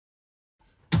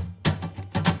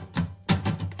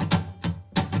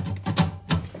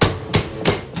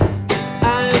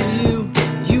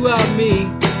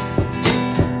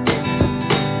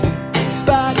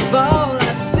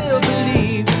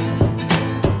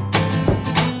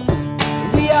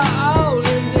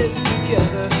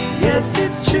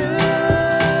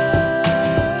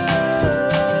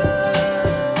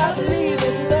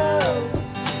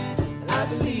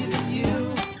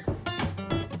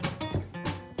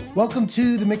Welcome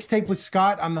to the Mixtape with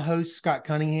Scott. I'm the host, Scott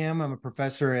Cunningham. I'm a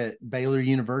professor at Baylor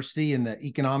University in the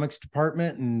economics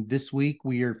department. And this week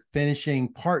we are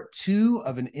finishing part two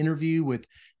of an interview with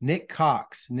Nick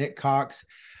Cox. Nick Cox,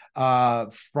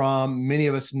 from many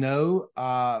of us know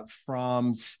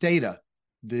from Stata,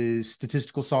 the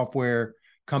statistical software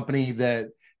company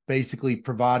that basically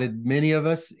provided many of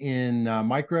us in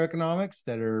microeconomics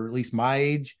that are at least my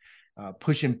age,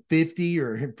 pushing 50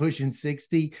 or pushing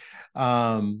 60.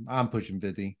 I'm pushing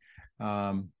 50.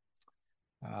 Um,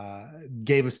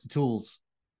 Gave us the tools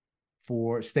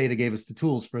for Stata, gave us the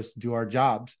tools for us to do our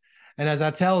jobs. And as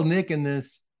I tell Nick in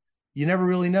this, you never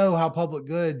really know how public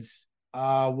goods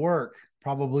work.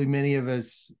 Probably many of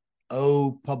us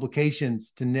owe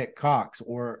publications to Nick Cox,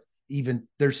 or even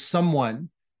there's someone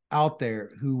out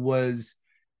there who was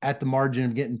at the margin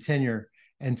of getting tenure,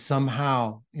 and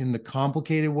somehow in the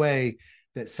complicated way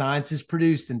that science is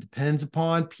produced and depends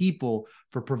upon people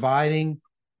for providing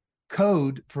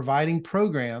code, providing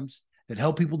programs that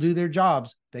help people do their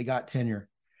jobs, they got tenure,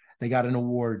 they got an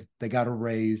award, they got a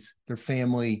raise, their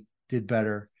family did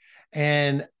better.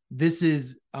 And this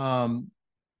is a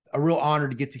real honor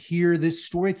to get to hear this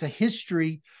story. It's a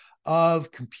history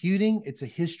of computing. It's a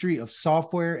history of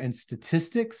software and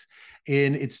statistics.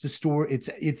 And it's the story.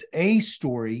 It's a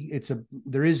story.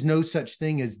 There is no such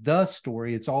thing as the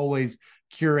story. It's always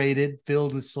curated,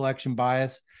 filled with selection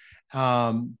bias,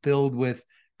 filled with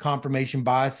confirmation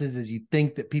biases as you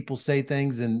think that people say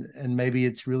things, and maybe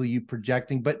it's really you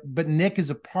projecting. But Nick is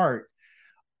a part.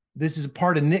 This is a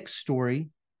part of Nick's story.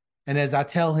 And as I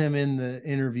tell him in the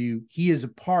interview, he is a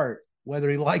part,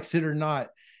 whether he likes it or not,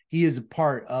 he is a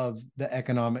part of the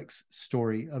economics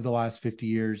story of the last 50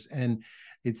 years. And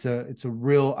it's a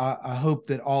real, I hope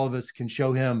that all of us can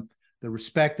show him the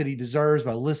respect that he deserves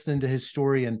by listening to his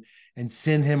story, and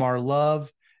send him our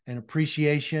love and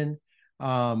appreciation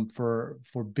for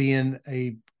being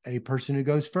a person who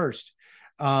goes first.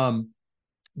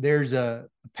 There's a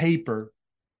paper,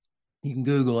 you can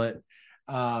Google it.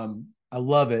 I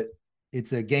love it.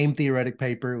 It's a game theoretic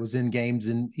paper. It was in Games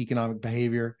in Economic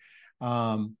Behavior.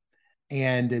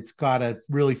 And it's got a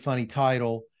really funny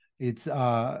title. It's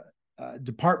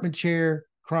Department Chair,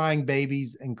 Crying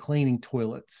Babies, and Cleaning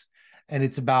Toilets. And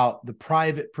it's about the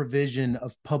private provision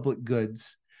of public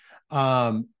goods.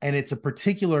 And it's a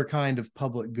particular kind of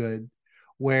public good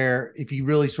where, if you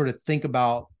really sort of think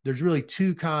about, there's really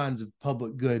two kinds of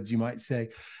public goods, you might say.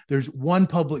 There's one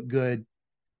public good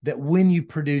that when you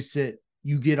produce it,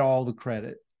 you get all the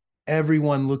credit.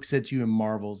 Everyone looks at you and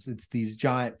marvels. It's these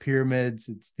giant pyramids,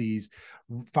 it's these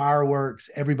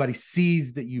fireworks. Everybody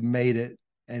sees that you made it,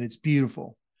 and it's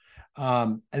beautiful.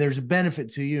 And there's a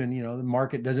benefit to you, and the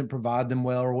market doesn't provide them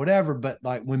well or whatever, but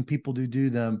like when people do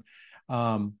them,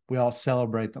 we all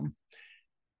celebrate them.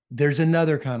 There's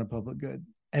another kind of public good,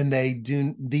 and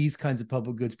these kinds of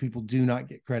public goods people do not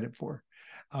get credit for,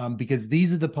 because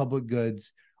these are the public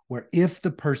goods where if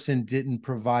the person didn't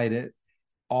provide it,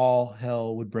 all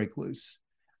hell would break loose.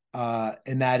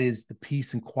 And that is the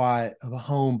peace and quiet of a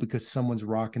home because someone's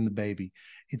rocking the baby.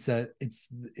 It's a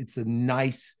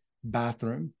nice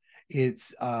bathroom.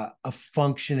 It's a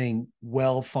functioning,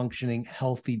 well-functioning,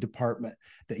 healthy department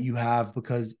that you have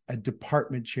because a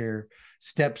department chair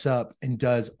steps up and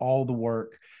does all the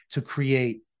work to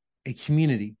create a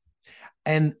community.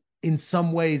 And in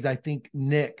some ways, I think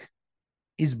Nick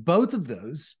is both of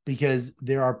those, because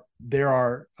there are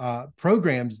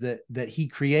programs that he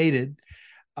created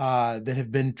that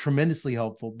have been tremendously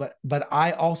helpful. But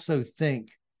I also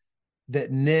think that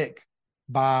Nick,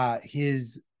 by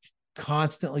his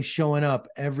constantly showing up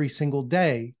every single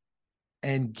day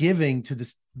and giving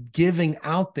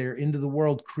out there into the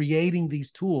world, creating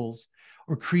these tools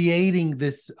or creating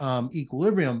this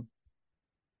equilibrium,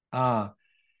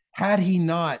 had he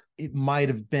not, it might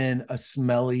have been a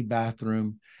smelly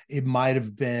bathroom. It might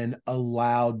have been a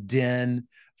loud din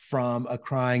from a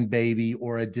crying baby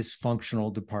or a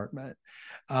dysfunctional department,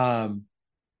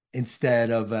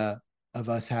 instead of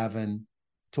us having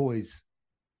toys.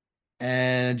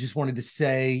 And I just wanted to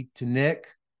say to Nick,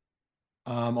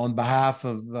 on behalf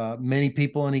of many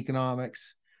people in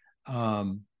economics,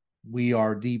 we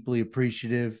are deeply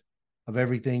appreciative of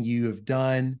everything you have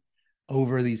done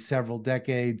over these several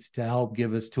decades to help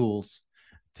give us tools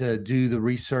to do the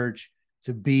research,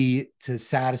 to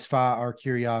satisfy our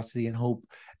curiosity, and hope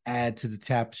add to the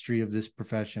tapestry of this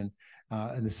profession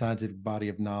and the scientific body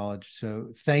of knowledge.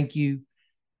 So thank you,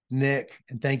 Nick,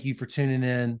 and thank you for tuning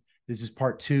in. This is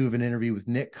part two of an interview with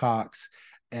Nick Cox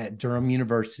at Durham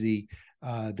University,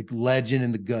 the legend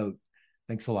and the GOAT.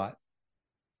 Thanks a lot.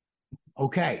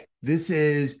 Okay, this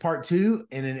is part two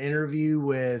in an interview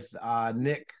with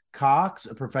Nick Cox,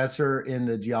 a professor in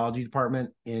the geology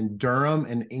department in Durham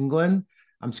in England.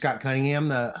 I'm Scott Cunningham,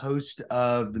 the host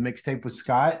of the Mixtape with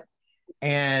Scott.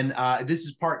 And this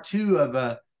is part two of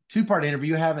a two-part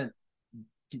interview. I haven't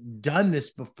done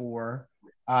this before.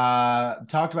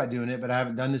 Talked about doing it, but I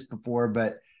haven't done this before.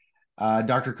 But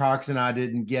Dr. Cox and I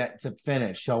didn't get to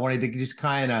finish. So I wanted to just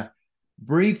kind of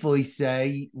briefly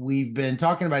say we've been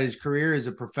talking about his career as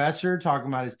a professor, talking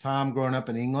about his time growing up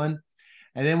in England.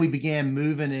 And then we began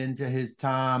moving into his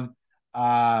time,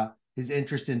 his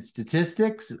interest in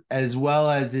statistics, as well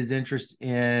as his interest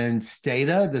in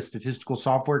Stata, the statistical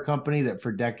software company that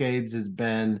for decades has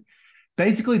been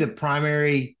basically the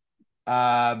primary,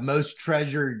 most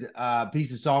treasured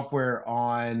piece of software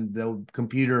on the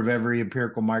computer of every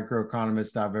empirical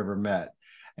microeconomist I've ever met.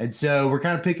 And so we're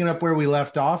kind of picking up where we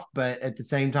left off, but at the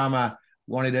same time, I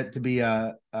wanted it to be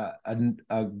a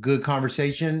good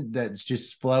conversation that's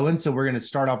just flowing. So we're going to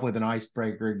start off with an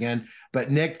icebreaker again.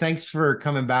 But Nick, thanks for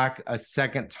coming back a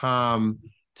second time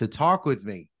to talk with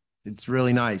me. It's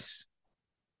really nice.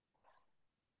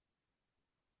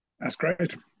 That's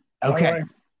great. Okay.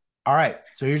 All right.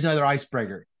 So here's another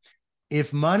icebreaker.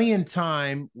 If money and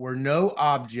time were no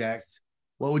object,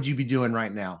 what would you be doing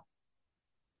right now?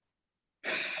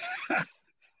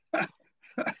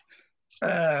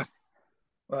 uh,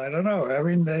 well, I don't know. I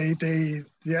mean, the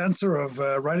answer of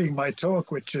writing my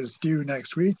talk, which is due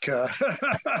next week,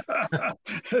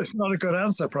 it's not a good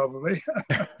answer, probably.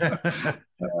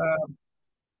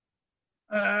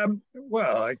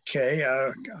 Well, okay.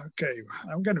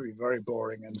 I'm going to be very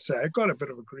boring and say I've got a bit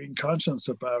of a green conscience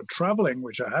about traveling,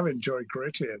 which I have enjoyed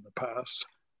greatly in the past.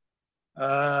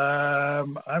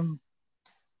 I'm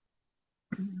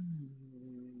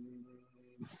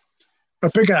a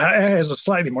bigger. Here's a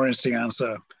slightly more interesting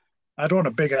answer. I'd want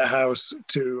a bigger house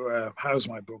to house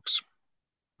my books.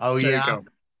 Oh There you yeah. go.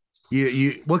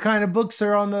 What kind of books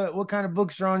are on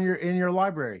your in your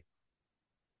library?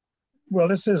 Well,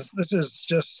 this is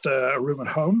just a room at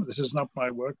home. This is not my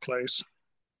workplace,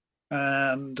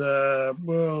 and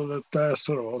well, there's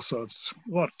sort of all sorts,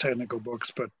 a lot of technical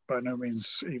books, but by no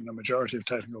means even a majority of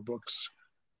technical books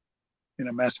in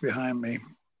a mess behind me.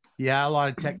 Yeah, a lot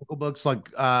of technical books like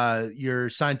your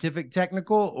scientific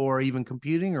technical or even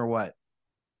computing or what?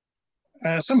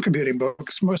 Some computing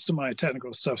books. Most of my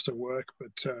technical stuff's at work,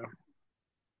 but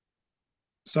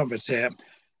some of it's here.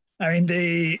 I mean,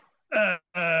 the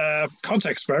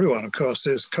context for everyone, of course,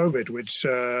 is COVID, which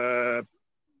I'm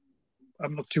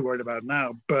not too worried about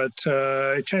now, but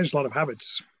it changed a lot of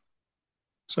habits.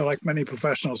 So, like many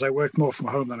professionals, I work more from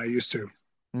home than I used to.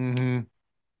 Mm-hmm.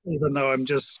 Even though I'm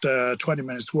just 20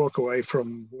 minutes walk away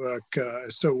from work, I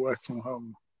still work from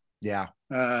home Yeah.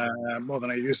 more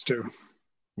than I used to.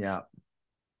 Yeah.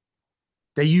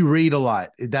 That you read a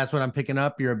lot. That's what I'm picking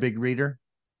up. You're a big reader.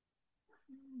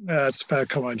 It's a fair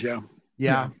comment, yeah.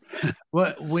 Yeah. Yeah.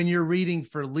 What when you're reading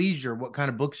for leisure, what kind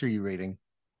of books are you reading?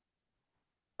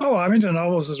 Oh, I'm into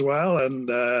novels as well. And,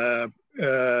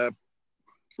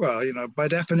 well, by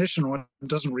definition, one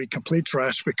doesn't read complete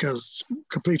trash because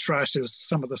complete trash is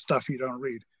some of the stuff you don't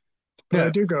read. But I Yeah.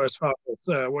 do go as far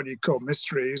as what you call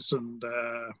mysteries and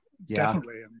Yeah.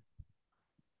 definitely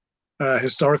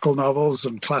historical novels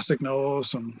and classic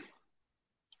novels and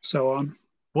so on.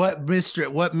 What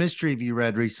mystery have you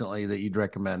read recently that you'd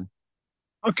recommend?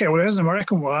 Okay, well, there's an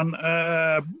American one.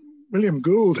 William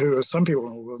Gould, who, as some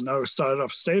people will know, started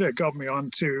off Stata, got me on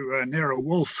to Nero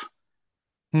Wolfe.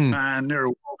 Hmm. And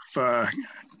Nero Wolfe,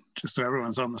 just so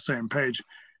everyone's on the same page,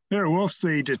 Nero Wolfe's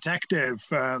the detective,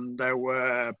 and there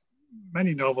were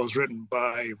many novels written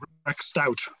by Rex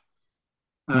Stout,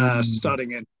 Hmm.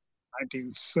 starting in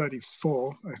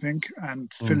 1934, I think,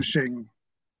 and Hmm. finishing,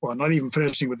 well, not even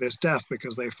finishing with his death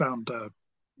because they found a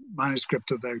manuscript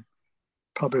that they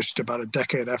published about a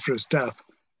decade after his death.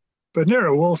 But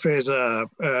Nero Wolfe is a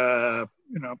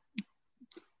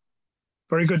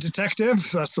very good detective.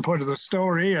 That's the point of the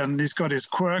story, and he's got his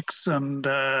quirks, and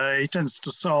he tends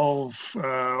to solve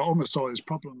almost all his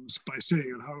problems by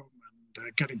sitting at home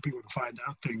and getting people to find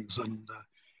out things. And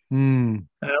Hmm.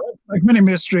 like many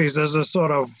mysteries, there's a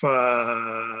sort of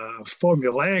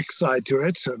formulaic side to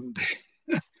it, and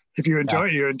if you Yeah. enjoy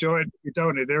it, you enjoy it. If you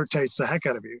don't, it irritates the heck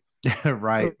out of you.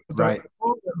 Right. The, Right.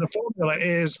 the formula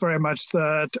is very much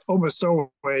that almost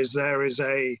always there is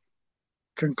a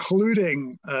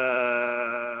concluding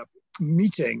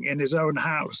meeting in his own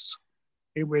house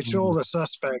in which all Hmm. the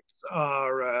suspects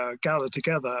are gathered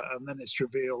together, and then it's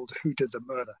revealed who did the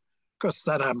murder. Of course,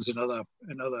 that happens in other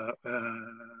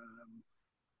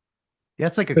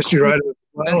That's like a mystery clue. writers.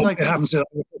 That's Well, like it happens in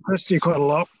Christie quite a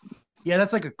lot. yeah,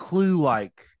 that's like a clue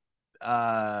like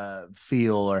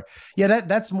feel. Or yeah,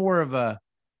 that's more of a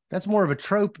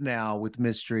trope now with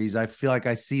mysteries. I feel like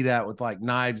I see that with like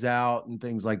Knives Out and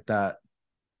things like that.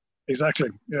 Exactly.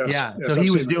 Yes. Yeah, so Yes, he I've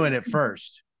was seen that. doing it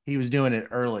first. He was doing it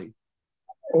early.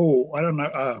 Oh, I don't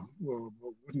know. We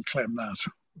wouldn't claim that.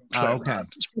 Wouldn't Oh, claim okay. that.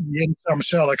 It's probably in some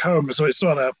Sherlock Holmes, so it's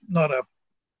not a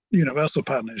universal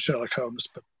pattern in Sherlock Holmes,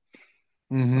 but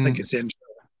I think Hmm. it's in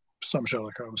some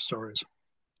Sherlock Holmes stories.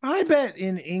 I bet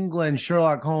in England,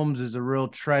 Sherlock Holmes is a real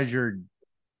treasured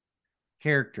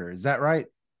character. Is that right?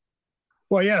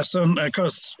 Well, yes, and of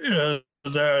course, there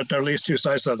are at least two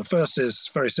sides to that. The first is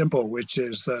very simple, which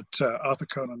is that Arthur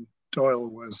Conan Doyle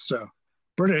was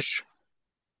British,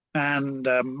 and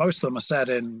most of them are set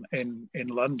in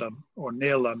London or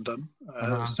near London.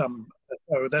 Uh-huh. Some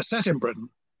so they're set in Britain,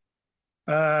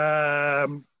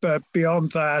 but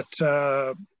beyond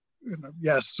that,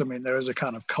 yes, I mean there is a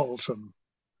kind of cult, and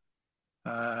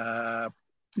uh,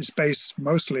 it's based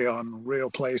mostly on real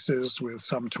places with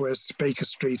some twists. Baker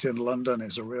Street in London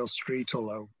is a real street,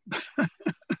 although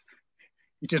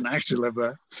he didn't actually live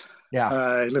there.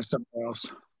 Yeah. He lived somewhere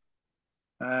else.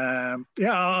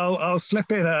 Yeah, I'll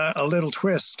slip in a little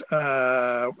twist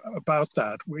about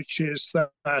that, which is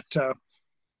that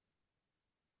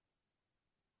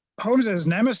Holmes's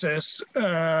nemesis,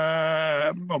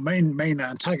 or main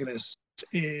antagonist,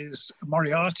 is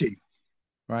Moriarty.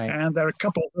 Right. And there are a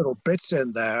couple of little bits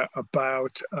in there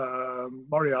about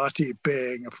Moriarty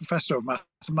being a professor of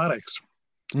mathematics.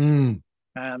 Mm.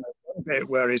 And a bit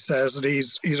where he says that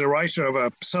he's a writer of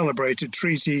a celebrated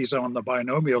treatise on the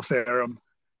binomial theorem.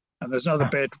 And there's another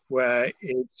bit where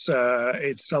it's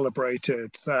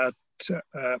celebrated that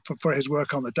for his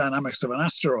work on the dynamics of an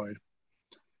asteroid.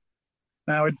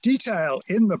 Now, a detail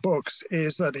in the books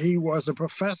is that he was a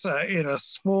professor in a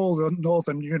small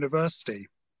northern university.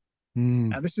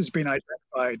 Mm. And this has been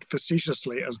identified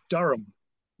facetiously as Durham,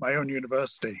 my own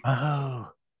university. Oh.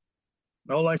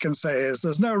 And all I can say is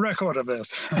there's no record of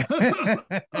this.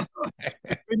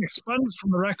 It's been expunged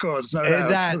from the records, no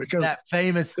doubt, because that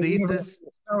famous the university thesis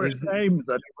is so is ashamed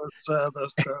that it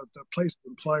was the place of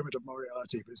employment of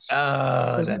Moriarty.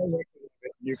 oh There's no that's record of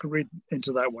it. You can read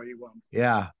into that what you want.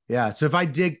 yeah, yeah. So if I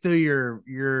dig through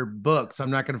your books,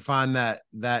 I'm not going to find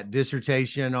that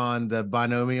dissertation on the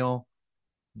binomial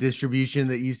distribution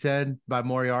that you said by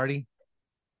Moriarty,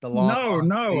 the long No, lost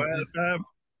no. thesis.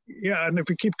 Yeah, and if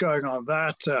we keep going on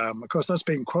that, of course, that's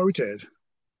being quoted.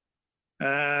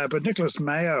 But Nicholas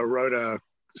Mayer wrote a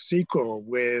sequel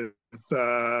with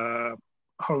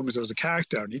Holmes as a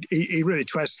character, and he really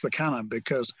twists the canon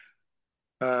because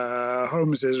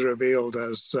Holmes is revealed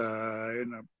as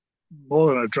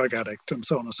more than a drug addict and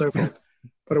so on and so forth.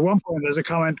 But at one point, there's a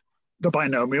comment, the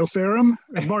binomial theorem,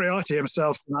 and Moriarty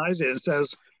himself denies it and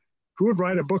says, "Who would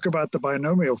write a book about the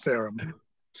binomial theorem?"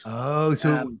 Oh, so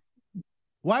And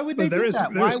why would they but do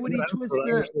that? there Why is would an he answer to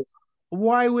twist that, the?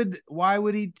 Why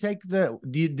would he take the?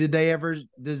 Did they ever?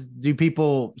 Do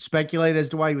people speculate as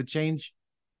to why he would change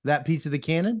that piece of the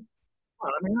canon?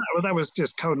 well, I mean, that was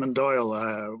just Conan Doyle.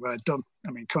 I don't.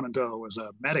 I mean, Conan Doyle was a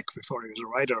medic before he was a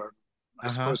writer. I Uh huh.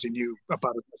 suppose he knew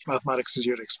about as much mathematics as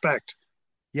you'd expect.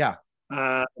 Yeah.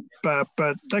 Uh, but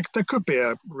there could be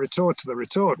a retort to the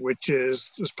retort, which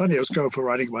is there's plenty of scope for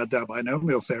writing about that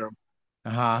binomial theorem. Uh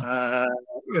huh. Uh,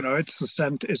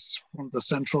 it's one of the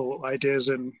central ideas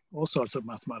in all sorts of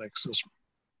mathematics, as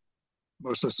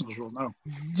most listeners will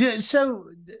know. So,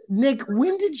 Nick,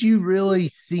 when did you really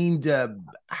seem to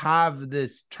have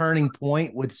this turning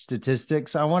point with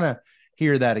statistics? I want to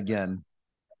hear that again.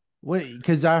 What?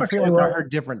 Because I feel Okay, like I well,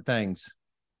 heard different things.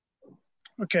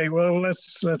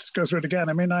 let's go through it again.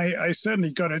 I mean, I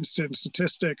certainly got interested in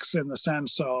statistics in the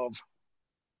sense of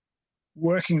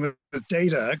working with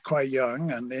data quite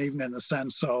young, and even in the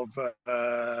sense of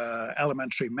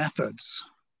elementary methods.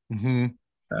 Hmm.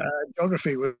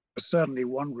 Geography was certainly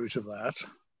one route of that.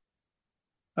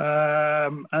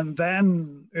 And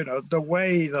then, the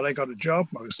way that I got a job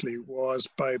mostly was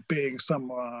by being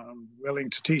someone willing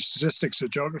to teach statistics to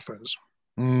geographers.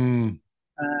 Mm.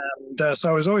 And so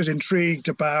I was always intrigued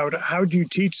about how do you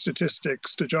teach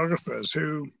statistics to geographers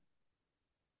who,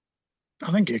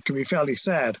 I think it can be fairly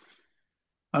said,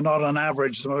 are not on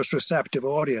average the most receptive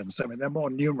audience. I mean, they're more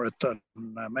numerate than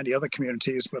many other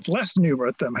communities, but less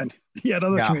numerate than yet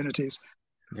other Yeah. communities.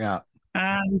 Yeah.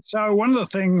 And so one of the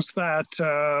things that,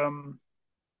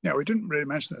 we didn't really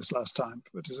mention this last time,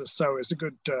 but it's a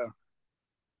good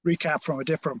recap from a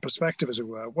different perspective, as it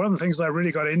were. One of the things I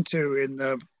really got into in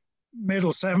the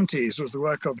middle 70s was the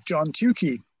work of John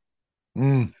Tukey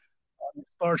Mm. on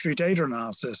exploratory data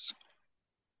analysis.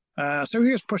 So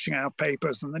he was pushing out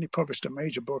papers, and then he published a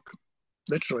major book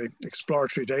literally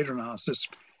exploratory data analysis.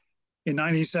 In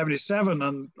 1977,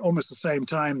 and almost the same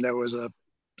time, there was a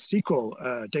sequel,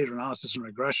 Data Analysis and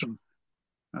Regression,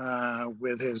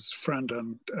 with his friend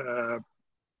and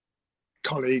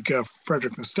colleague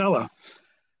Frederick Mostella.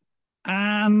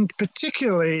 And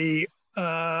particularly,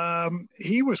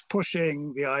 he was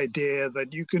pushing the idea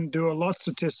that you can do a lot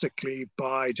statistically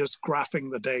by just graphing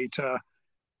the data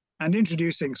and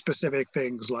introducing specific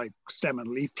things like stem and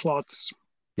leaf plots,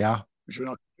 Yeah. which were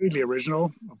not completely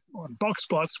original, and box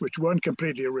plots, which weren't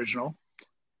completely original.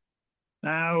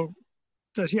 Now,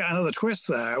 there's yet another twist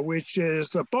there, which is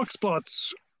that box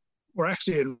plots were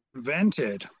actually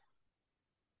invented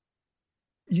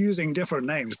using different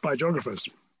names by geographers.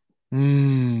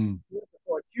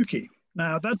 Or Yuki.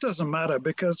 Now, that doesn't matter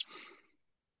because,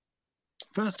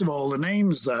 first of all, the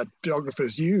names that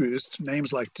geographers used,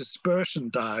 names like dispersion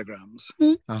diagrams,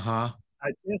 Uh-huh.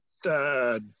 are just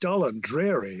dull and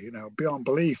dreary, beyond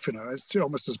belief. It's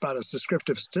almost as bad as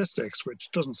descriptive statistics,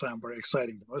 which doesn't sound very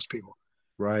exciting to most people.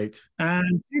 Right.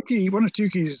 And one of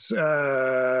Yuki's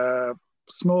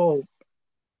small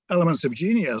elements of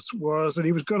genius was that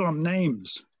he was good on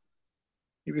names.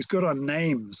 He was good on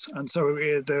names. And so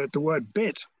the word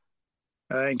bit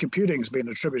in computing has been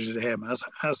attributed to him, as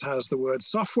has the word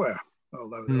software,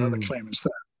 although there are other claimants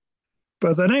there.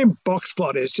 But the name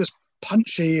boxplot is just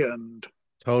punchy and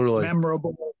totally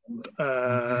memorable,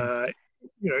 and,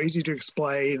 easy to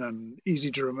explain and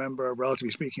easy to remember,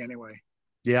 relatively speaking, anyway.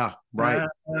 Yeah, right.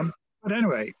 But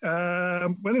anyway,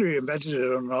 whether he invented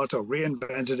it or not, or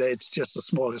reinvented it, it's just a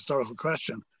small historical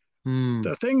question.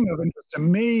 The thing of interest to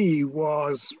me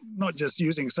was not just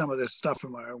using some of this stuff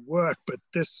in my own work, but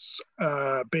this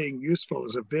being useful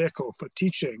as a vehicle for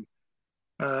teaching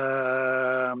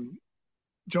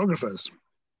geographers.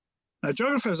 Now,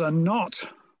 geographers are not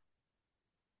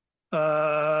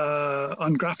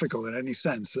ungraphical in any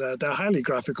sense. They're highly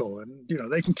graphical, and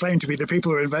they can claim to be the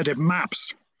people who invented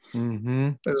maps. There's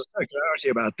a circularity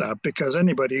about that because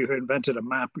anybody who invented a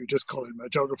map, you just call him a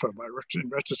geographer in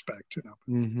retrospect.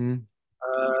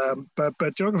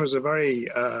 But geographers are very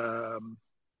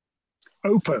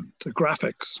open to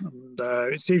graphics, and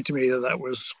it seemed to me that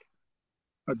was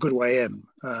a good way in.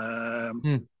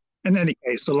 In any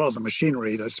case, a lot of the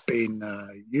machinery that's been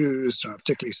used,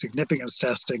 particularly significance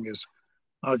testing, is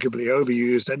arguably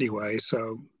overused anyway.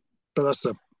 But that's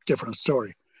a different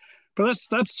story. But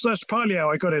that's partly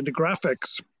how I got into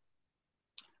graphics,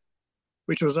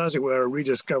 which was, as it were, a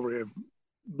rediscovery of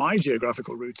my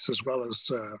geographical roots as well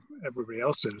as everybody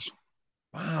else's.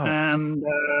 Wow.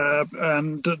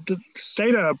 And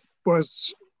Stata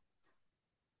was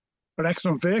an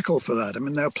excellent vehicle for that. I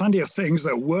mean, there are plenty of things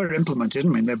that were implemented. I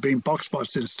mean, there have been box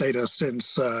plots in Stata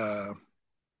since, good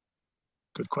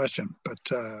question,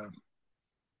 but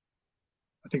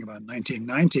I think about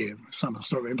 1990, some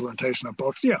sort of implementation of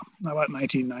box. Yeah, about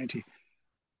 1990, if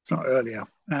not earlier.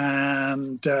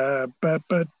 And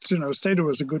but Stata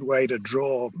was a good way to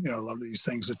draw a lot of these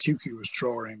things that Yuki was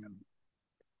drawing. And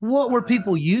what were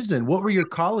people using? What were your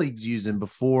colleagues using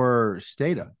before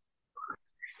Stata?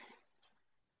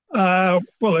 Well,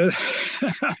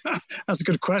 that's a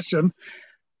good question.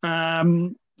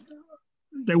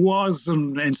 There was,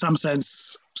 and in some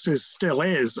sense still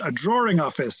is, a drawing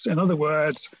office. In other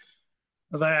words,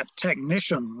 that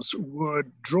technicians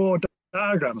would draw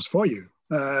diagrams for you,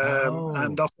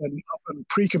 and often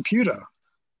pre-computer.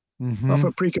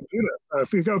 Often pre-computer.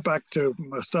 If you go back to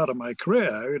the start of my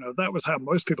career, that was how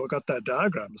most people got their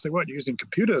diagrams. They weren't using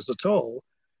computers at all.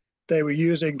 They were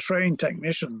using trained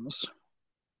technicians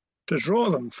to draw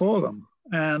them for them,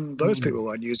 and those people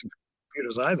weren't using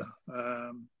computers either.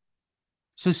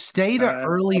 So Stata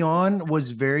early on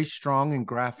was very strong in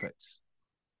graphics.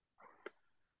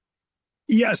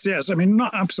 Yes. I mean,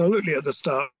 not absolutely at the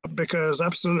start, because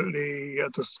absolutely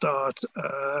at the start,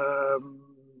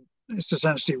 this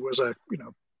essentially was an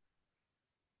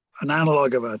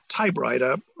analog of a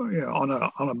typewriter, on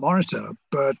a monitor.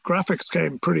 But graphics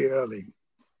came pretty early.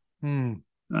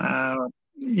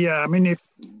 Yeah, I mean, if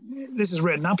this is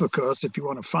written up, of course, if you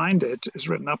want to find it, it's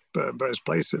written up in various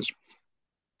places.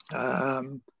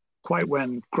 Quite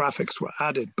when graphics were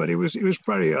added, but it was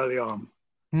very early on.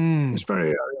 It's very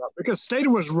early on because Stata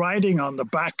was riding on the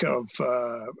back of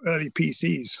early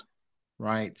PCs,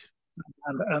 right?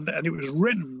 And it was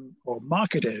written or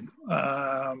marketed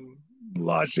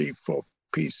largely for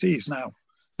PCs. Now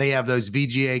they have those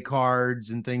VGA cards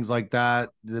and things like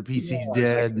that. The PCs did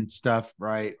exactly. And stuff,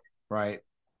 right?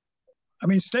 I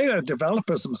mean, Stata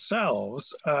developers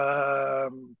themselves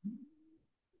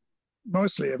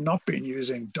mostly have not been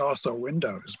using DOS or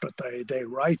Windows, but they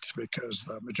write because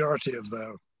the majority of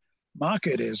the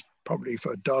market is probably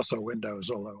for DOS or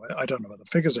Windows, although I don't know about the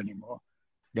figures anymore,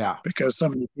 Yeah. because so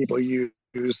many people use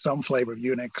some flavor of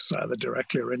Unix, either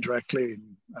directly or indirectly,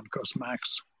 and of course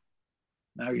Macs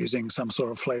now using some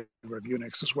sort of flavor of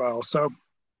Unix as well. So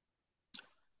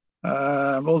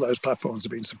all those platforms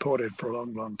have been supported for a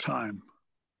long, long time.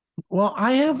 Well,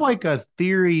 I have like a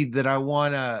theory that I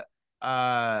want to,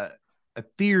 a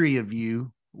theory of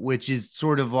you, which is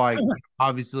sort of like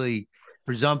obviously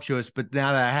presumptuous, but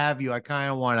now that I have you, I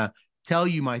kind of want to tell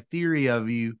you my theory of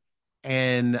you,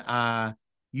 and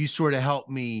you sort of help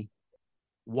me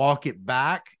walk it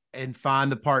back and find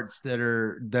the parts that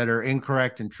are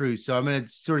incorrect and true. So I'm going to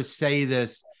sort of say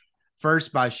this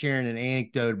first by sharing an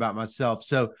anecdote about myself.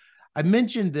 So I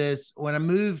mentioned this when I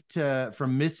moved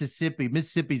from Mississippi.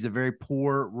 Mississippi is a very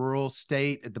poor rural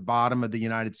state at the bottom of the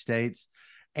United States.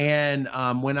 And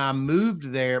when I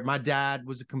moved there, my dad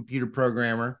was a computer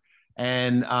programmer,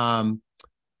 and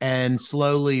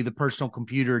slowly the personal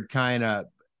computer had kind of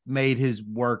made his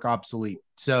work obsolete.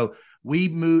 So we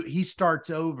moved. He starts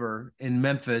over in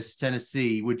Memphis,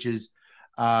 Tennessee, which is,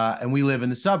 and we live in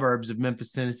the suburbs of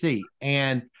Memphis, Tennessee.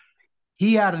 And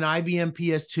he had an IBM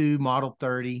PS2 Model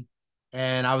 30,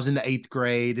 and I was in the 8th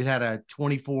grade. It had a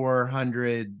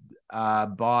 2400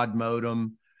 baud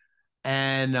modem,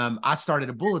 and I started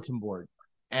a bulletin board,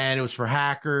 and it was for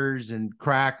hackers and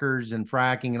crackers and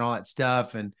fracking and all that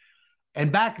stuff.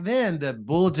 And back then, the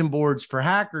bulletin boards for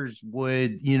hackers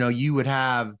would, you would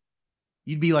have,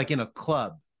 you'd be like in a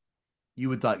club. You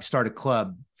would like start a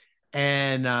club,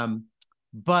 and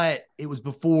but it was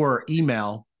before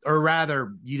email, or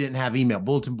rather, you didn't have email.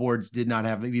 Bulletin boards did not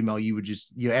have email. You would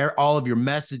just, all of your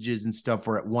messages and stuff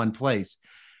were at one place.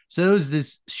 So there was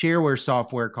this shareware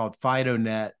software called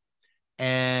FidoNet,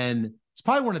 and it's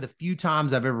probably one of the few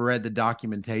times I've ever read the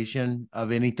documentation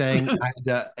of anything.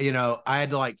 I had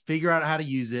to like figure out how to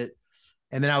use it,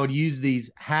 and then I would use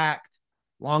these hacked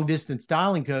long distance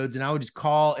dialing codes, and I would just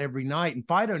call every night. And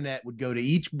FidoNet would go to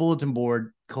each bulletin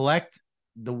board, collect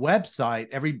the website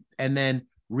and then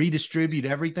redistribute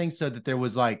everything so that there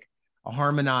was like a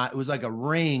harmonized. It was like a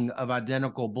ring of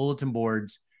identical bulletin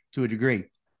boards to a degree.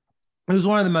 It was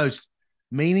one of the most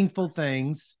meaningful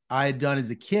things I had done as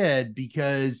a kid,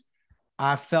 because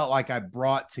I felt like I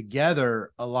brought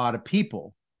together a lot of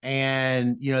people.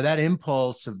 And, that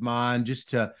impulse of mine just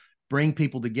to bring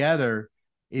people together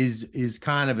is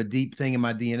kind of a deep thing in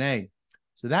my DNA.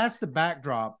 So that's the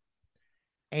backdrop.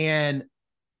 And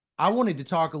I wanted to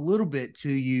talk a little bit to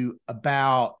you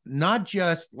about not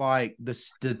just like the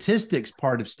statistics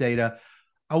part of Stata.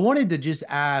 I wanted to just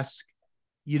ask,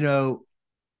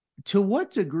 to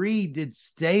what degree did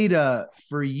Stata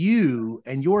for you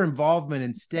and your involvement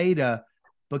in Stata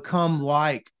become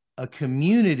like a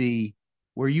community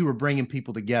where you were bringing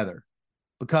people together?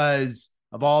 Because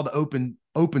of all the open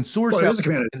source Well, it is a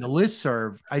community. in the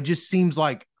listserv, it just seems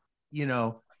like,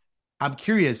 I'm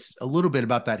curious a little bit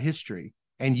about that history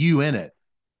and you in it.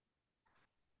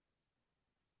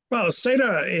 Well,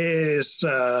 Stata is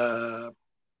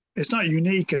it's not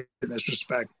unique in this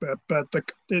respect, but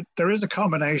there is a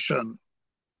combination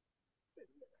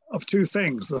of two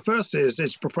things. The first is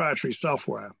it's proprietary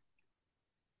software,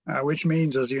 which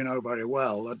means, as you know very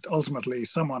well, that ultimately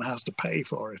someone has to pay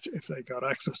for it if they got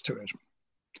access to it.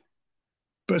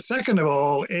 But second of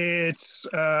all, it's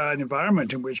an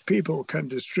environment in which people can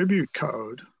distribute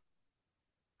code,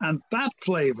 and that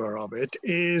flavor of it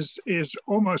is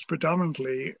almost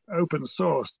predominantly open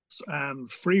source and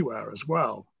freeware as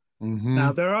well. Mm-hmm.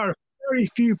 Now, there are very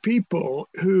few people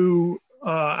who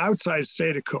are outside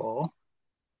Stata Core,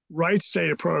 write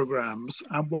Stata programs,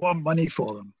 and want money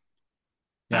for them.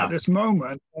 Yeah. At this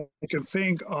moment, I can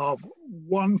think of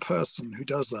one person who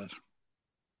does that.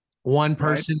 One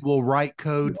person will write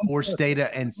code for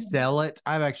Stata and sell it.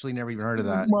 I've actually never even heard of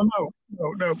that. Well,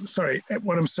 no. Sorry.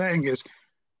 What I'm saying is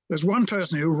there's one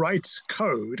person who writes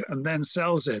code and then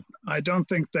sells it. I don't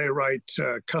think they write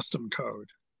custom code.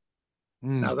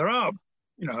 Now, there are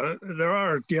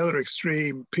the other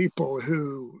extreme people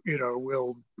who,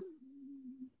 will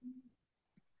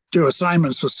do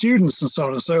assignments for students and so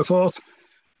on and so forth.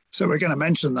 So we're going to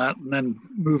mention that and then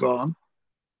move on.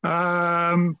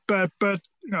 But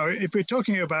if we're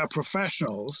talking about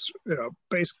professionals,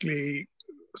 basically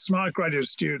smart graduate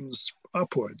students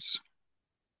upwards,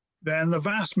 then the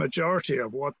vast majority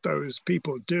of what those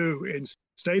people do in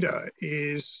Stata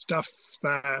is stuff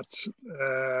that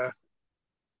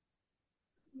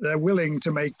they're willing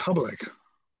to make public.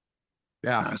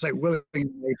 Yeah, I say willing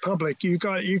to make public. You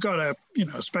got a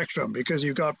spectrum, because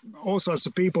you've got all sorts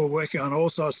of people working on all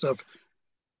sorts of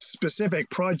specific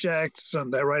projects,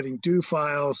 and they're writing do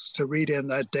files to read in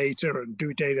that data and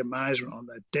do data management on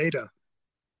that data.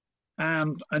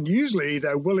 And usually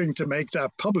they're willing to make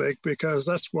that public because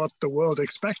that's what the world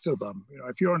expects of them.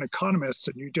 If you're an economist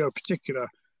and you do a particular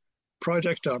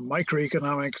project on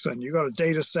microeconomics and you got a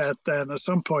data set, then at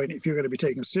some point, if you're going to be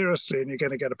taken seriously and you're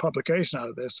going to get a publication out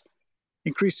of this,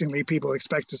 increasingly people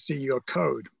expect to see your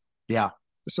code. Yeah.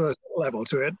 So there's a level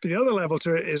to it. The other level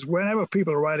to it is whenever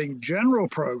people are writing general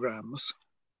programs,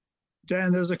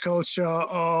 then there's a culture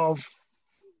of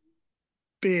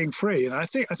being free. And I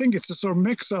think it's a sort of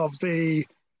mix of the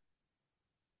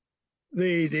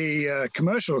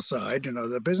commercial side,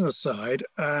 the business side,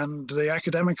 and the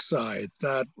academic side,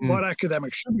 that what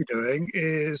academics should be doing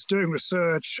is doing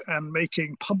research and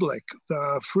making public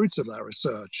the fruits of that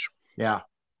research. Yeah.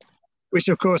 Which,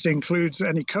 of course, includes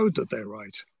any code that they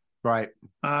write. Right.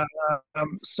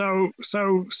 So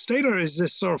Stata is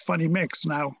this sort of funny mix.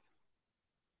 Now,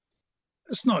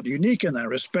 it's not unique in that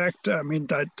respect. I mean,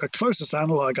 the closest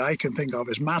analog I can think of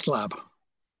is MATLAB,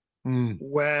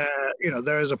 where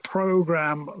there is a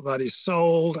program that is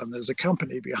sold and there's a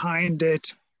company behind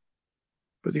it.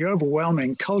 But the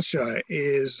overwhelming culture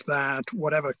is that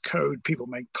whatever code people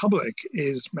make public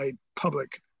is made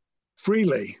public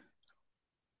freely.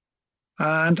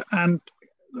 And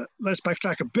let's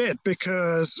backtrack a bit,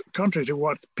 because contrary to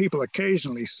what people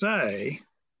occasionally say,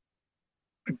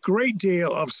 a great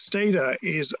deal of Stata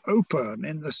is open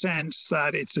in the sense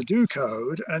that it's a do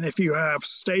code, and if you have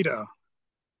Stata,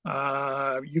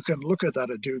 you can look at that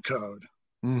do code.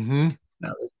 Mm-hmm.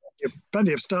 Now, there's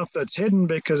plenty of stuff that's hidden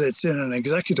because it's in an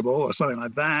executable or something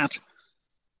like that,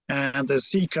 and there's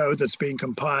C code that's being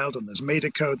compiled, and there's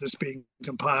meta code that's being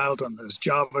compiled, and there's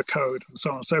Java code, and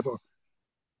so on and so forth.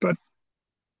 But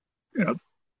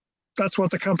that's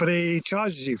what the company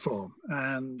charges you for,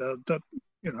 and that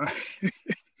if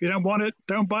you don't want it,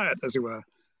 don't buy it, as it were.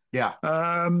 Yeah.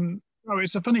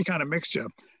 It's a funny kind of mixture.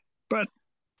 But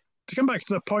to come back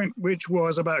to the point, which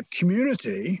was about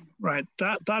community, right?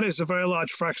 That is a very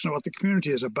large fraction of what the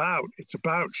community is about. It's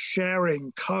about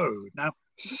sharing code. Now,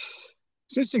 it's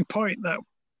an interesting point that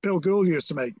Bill Gould used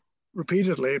to make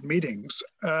repeatedly at meetings.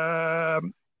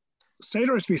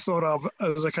 Stata is to be thought of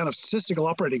as a kind of statistical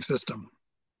operating system.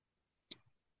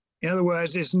 In other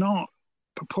words, it's not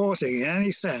purporting in any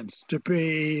sense to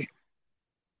be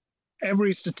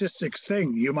every statistics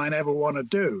thing you might ever want to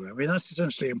do. I mean, that's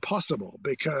essentially impossible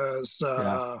because,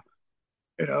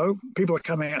 people are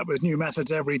coming up with new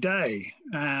methods every day,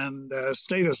 and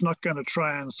Stata's not going to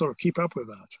try and sort of keep up with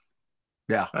that.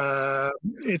 Yeah.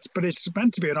 But it's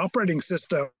meant to be an operating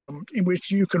system in which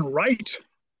you can write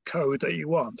code that you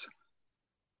want.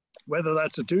 Whether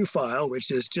that's a do file,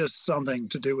 which is just something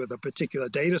to do with a particular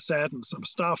data set and some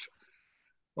stuff,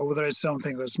 or whether it's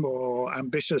something that's more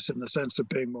ambitious in the sense of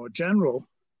being more general,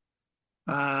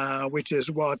 which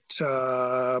is what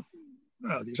you're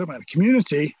talking about a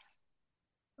community.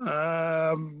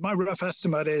 My rough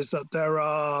estimate is that there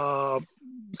are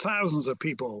thousands of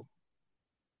people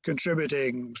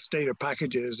contributing Stata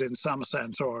packages in some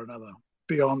sense or another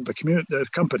beyond the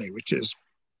company, which is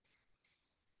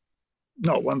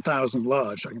not 1,000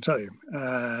 large, I can tell you.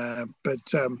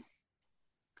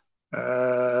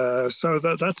 So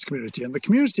that's community. And the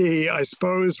community, I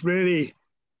suppose, really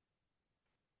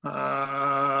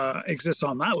exists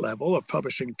on that level of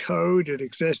publishing code. It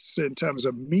exists in terms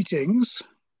of meetings.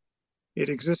 It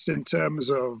exists in terms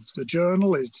of the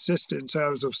journal. It exists in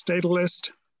terms of Stata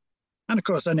List. And of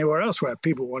course, anywhere else where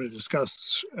people want to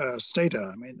discuss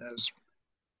Stata. I mean, there's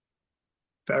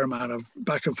fair amount of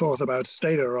back and forth about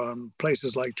Stata on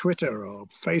places like Twitter or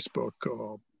Facebook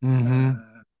or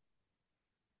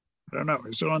I don't know.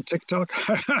 Is it on TikTok?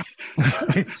 I have no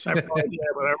idea,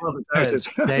 but I rather doubt it.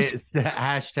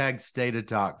 Hashtag Stata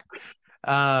Talk.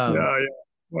 Yeah,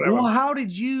 whatever. Well, how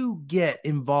did you get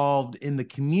involved in the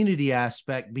community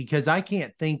aspect? Because I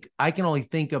can only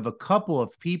think of a couple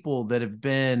of people that have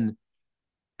been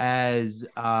as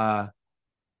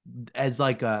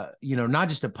like a, not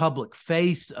just a public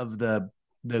face of the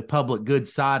public good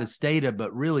side of Stata,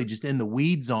 but really just in the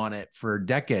weeds on it for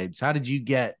decades. How did you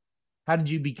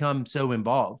become so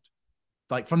involved,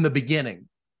 like from the beginning?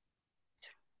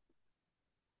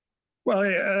 Well,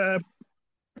 it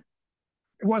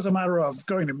was a matter of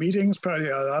going to meetings. Probably,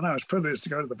 and I was privileged to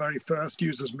go to the very first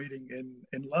users meeting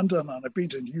in London, and I've been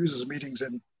to users meetings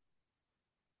in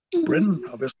Britain,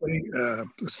 obviously, the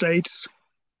States,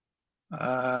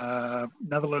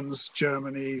 Netherlands,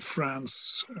 Germany,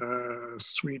 France,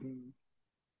 Sweden,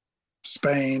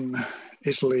 Spain,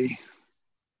 Italy,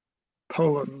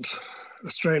 Poland,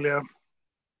 Australia.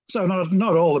 So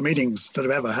not all the meetings that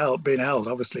have ever been held,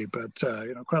 obviously, but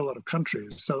quite a lot of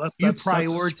countries. So You that's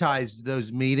prioritized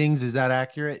those meetings. Is that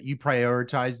accurate? You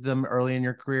prioritized them early in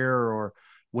your career, or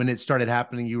when it started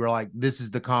happening, you were like, "This is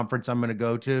the conference I'm going to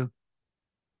go to."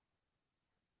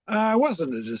 it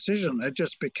wasn't a decision. It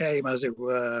just became, as it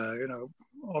were,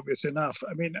 obvious enough.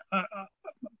 I mean,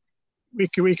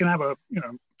 we can have a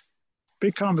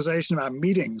big conversation about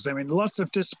meetings. I mean, lots of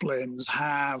disciplines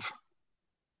have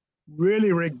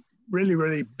really,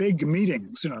 really big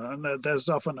meetings, and there's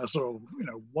often a sort of,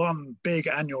 one big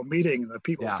annual meeting that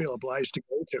people Yeah, feel obliged to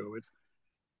go to with,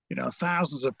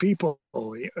 thousands of people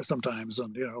sometimes,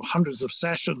 and, hundreds of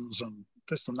sessions and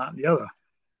this and that and the other.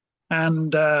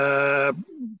 And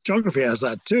geography has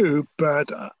that too.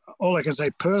 But all I can say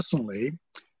personally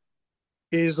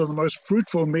is that the most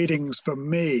fruitful meetings for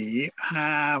me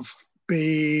have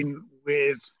been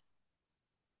with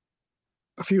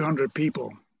a few hundred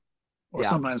people or yeah,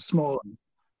 sometimes smaller.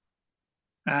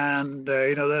 And,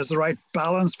 there's the right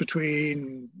balance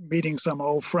between meeting some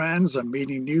old friends and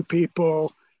meeting new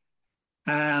people.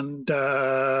 And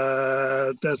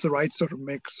there's the right sort of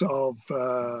mix of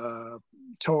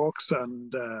talks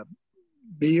and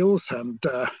meals and,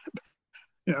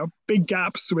 big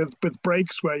gaps with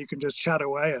breaks where you can just chat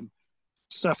away and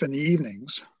stuff in the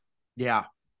evenings. yeah.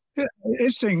 Yeah,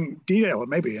 interesting detail, or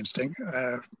maybe interesting.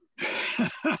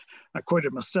 I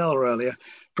quoted Marcel earlier.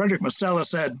 Frederick Marcella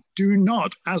said, "Do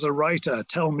not, as a writer,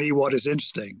 tell me what is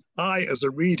interesting. I, as a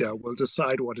reader, will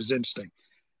decide what is interesting."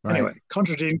 Right. Anyway,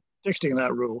 contradicting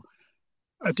that rule,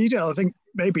 a detail I think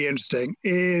may be interesting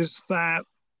is that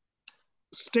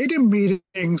stadium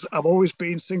meetings have always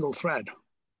been single thread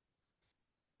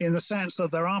in the sense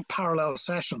that there aren't parallel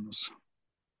sessions.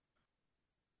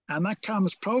 And that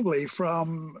comes probably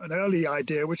from an early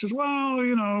idea, which is,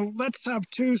 well, let's have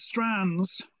two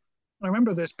strands. I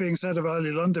remember this being said of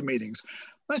early London meetings.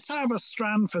 Let's have a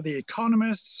strand for the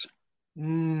economists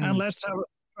and Mm, let's have a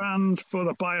strand for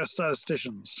the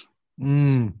biostatisticians.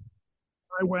 mm.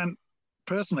 I went,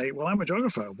 personally, well, I'm a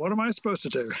geographer. What am I supposed to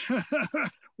do?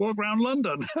 Walk around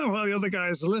London while the other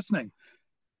guys are listening.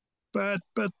 But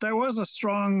there was a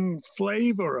strong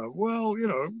flavor of, well,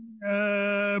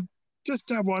 just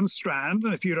have one strand,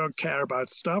 and if you don't care about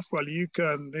stuff, well, you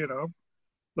can,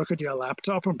 look at your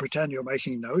laptop and pretend you're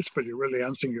making notes, but you're really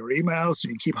answering your emails.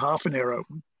 You can keep half an ear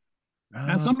open,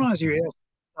 and Oh, sometimes you hear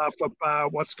stuff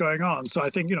about what's going on. So I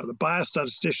think the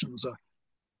biostatisticians are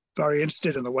very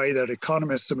interested in the way that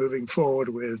economists are moving forward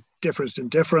with difference in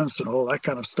difference and all that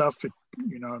kind of stuff.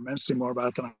 Immensely more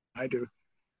about than I do.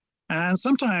 And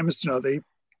sometimes,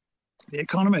 the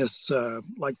economists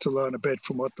like to learn a bit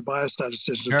from what the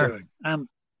biostatisticians are sure. doing, and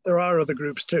there are other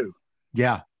groups too.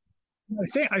 Yeah,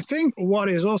 I think what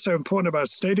is also important about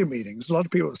stadium meetings, a lot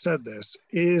of people have said this,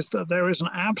 is that there is an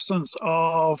absence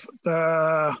of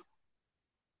the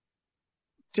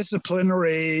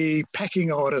disciplinary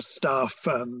pecking order stuff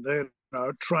and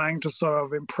trying to sort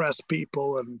of impress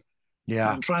people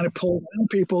yeah. and trying to pull down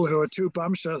people who are too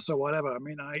bumptious or whatever. I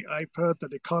mean, I've heard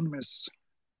that economists,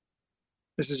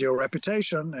 this is your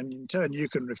reputation, and in turn you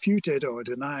can refute it or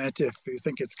deny it if you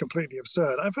think it's completely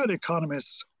absurd. I've heard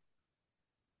economists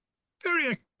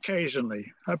very occasionally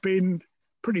have been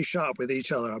pretty sharp with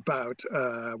each other about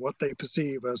what they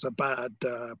perceive as a bad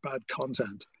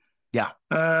content. Yeah.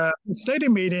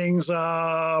 Stadium meetings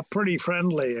are pretty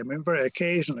friendly. I mean, very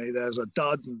occasionally there's a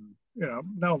dud, and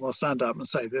no one will stand up and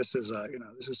say this is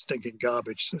stinking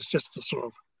garbage. It's just a sort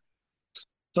of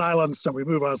silence, and we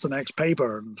move on to the next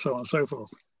paper, and so on and so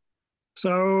forth.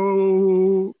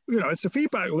 So it's a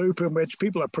feedback loop in which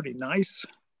people are pretty nice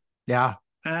Yeah.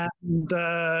 and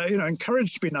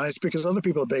encouraged to be nice because other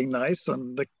people are being nice,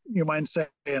 and you might say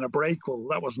in a break, well,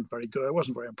 that wasn't very good. I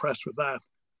wasn't very impressed with that.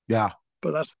 Yeah.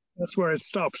 But that's where it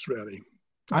stops, really.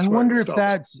 I That's where it wonder if stops.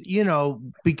 that's,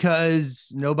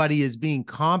 because nobody is being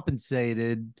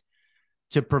compensated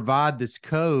to provide this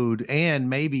code and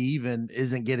maybe even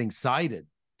isn't getting cited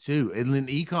too. In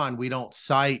econ, we don't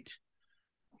cite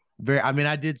I mean,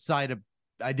 I just got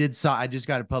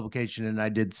a publication and I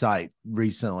did cite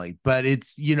recently, but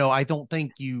I don't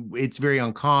think it's very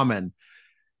uncommon.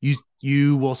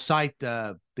 You will cite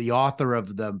the author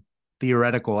of the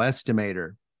theoretical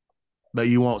estimator, but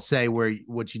you won't say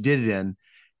what you did it in.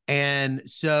 And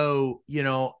so,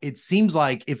 it seems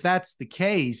like if that's the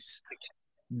case,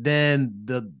 then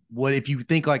what if you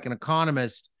think like an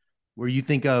economist, where you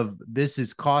think of this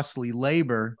as costly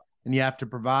labor and you have to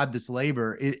provide this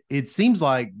labor, it seems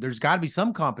like there's got to be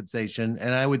some compensation.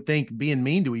 And I would think being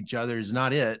mean to each other is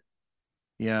not it.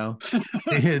 You know,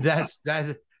 that's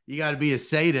that you got to be a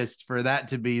sadist for that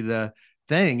to be the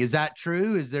thing. Is that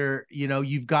true? Is there,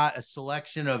 you've got a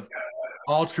selection of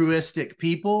altruistic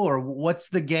people, or what's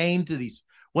the gain to these?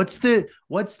 What's the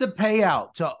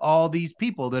payout to all these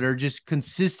people that are just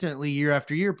consistently year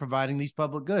after year providing these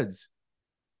public goods?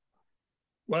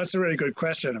 Well, that's a really good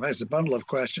question. It's a bundle of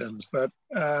questions, but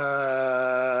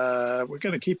we're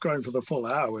going to keep going for the full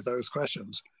hour with those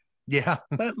questions. Yeah.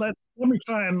 Let me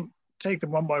try and take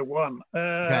them one by one.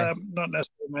 Okay. Not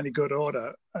necessarily in any good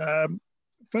order.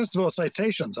 First of all,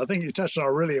 citations. I think you touched on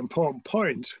a really important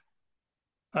point.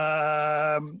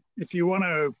 If you want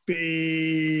to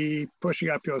be pushing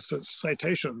up your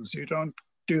citations, you don't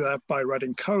do that by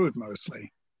writing code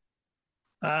mostly.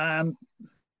 And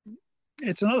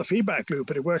it's another feedback loop,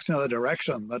 but it works in another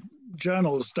direction that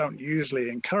journals don't usually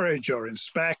encourage or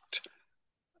expect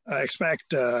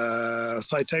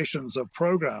citations of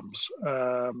programs.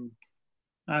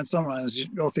 And sometimes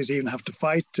authors even have to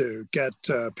fight to get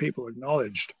people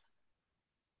acknowledged.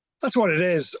 That's what it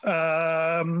is.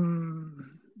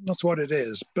 That's what it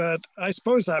is. But I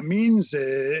suppose what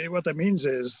that means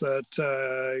is that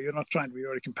you're not trying to be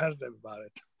very competitive about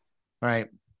it. Right.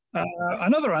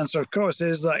 Another answer, of course,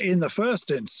 is that in the first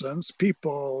instance,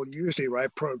 people usually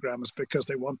write programs because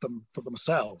they want them for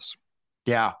themselves.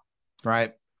 Yeah.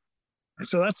 Right.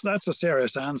 So that's a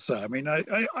serious answer. I mean,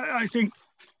 I think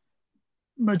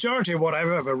majority of what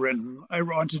I've ever written, I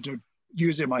wanted to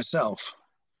use it myself.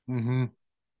 Mm-hmm.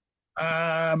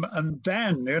 And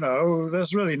then,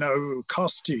 there's really no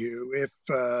cost to you if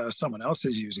someone else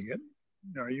is using it.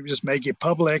 You just make it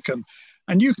public,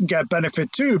 and you can get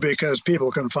benefit too, because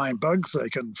people can find bugs, they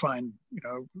can find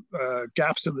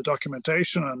gaps in the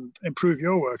documentation and improve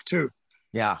your work too.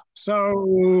 Yeah.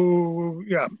 So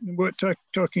yeah, we're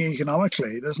talking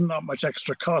economically. There's not much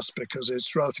extra cost because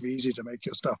it's relatively easy to make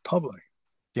your stuff public.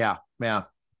 Yeah. Yeah.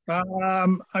 I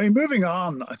mean, moving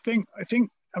on.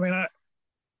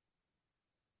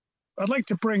 I'd like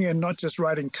to bring in not just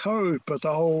writing code, but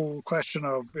the whole question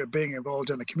of being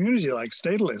involved in a community like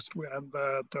Statalist. And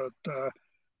the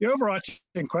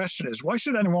overarching question is, why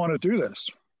should anyone want to do this?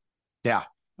 Yeah.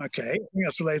 Okay, I think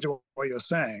that's related to what you're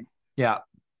saying. Yeah.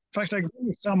 In fact, I can think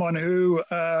of someone who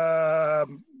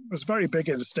was very big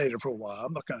in Stata for a while.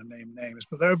 I'm not going to name names,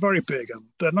 but they're very big, and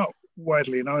they're not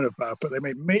widely known about, but they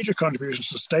made major contributions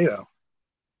to Stata.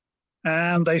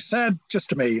 And they said just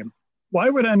to me, why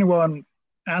would anyone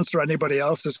answer anybody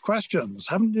else's questions?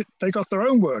 Haven't they got their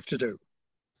own work to do?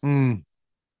 Mm.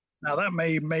 Now, that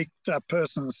may make that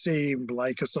person seem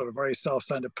like a sort of very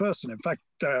self-centered person. In fact,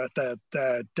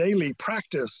 their daily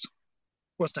practice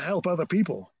was to help other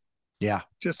people. Yeah.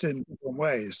 Just in different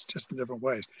ways. But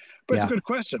it's Yeah. a good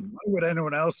question. Why would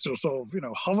anyone else sort of,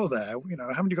 hover there?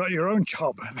 Haven't you got your own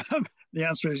job? The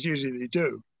answer is usually they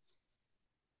do.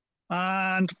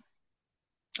 And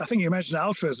I think you mentioned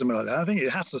altruism earlier. I think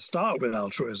it has to start with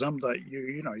altruism, that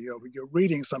you're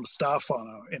reading some stuff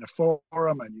in a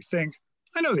forum and you think,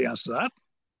 I know the answer to that.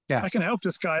 Yeah. I can help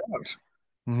this guy out.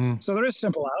 Mm-hmm. So there is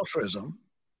simple altruism.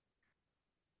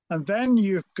 And then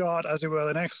you've got, as it were,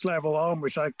 the next level on,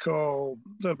 which I call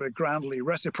a little bit grandly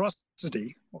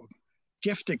reciprocity or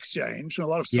gift exchange. And a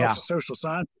lot of Yeah. social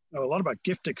science know a lot about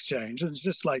gift exchange. And it's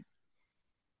just like,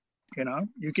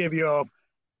 you give your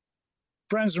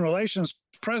friends and relations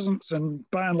presents, and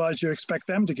by and large, you expect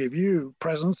them to give you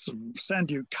presents and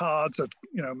send you cards at,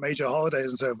 major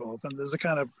holidays and so forth. And there's a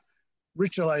kind of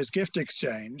ritualized gift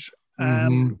exchange.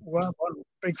 Mm-hmm. And one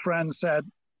big friend said,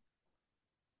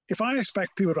 if I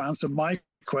expect people to answer my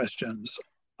questions,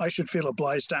 I should feel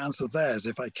obliged to answer theirs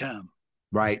if I can.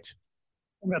 Right.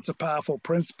 And that's a powerful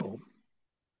principle.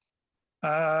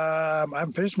 I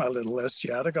haven't finished my little list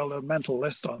yet. I got a little mental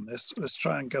list on this. Let's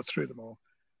try and get through them all.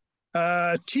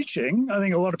 Teaching. I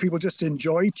think a lot of people just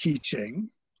enjoy teaching.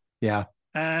 Yeah.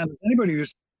 And anybody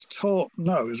who's taught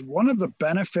knows one of the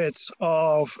benefits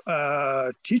of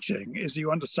teaching is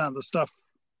you understand the stuff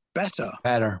better.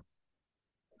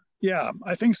 Yeah,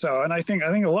 I think so. And I think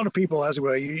a lot of people, as it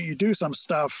were, you do some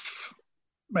stuff,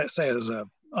 let's say as an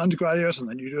undergraduate, and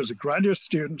then you do as a graduate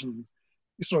student, and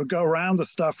you sort of go around the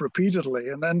stuff repeatedly.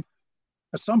 And then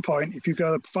at some point, if you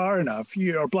go far enough,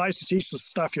 you're obliged to teach the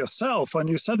stuff yourself. And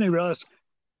you suddenly realize,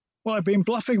 well, I've been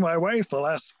bluffing my way for the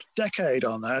last decade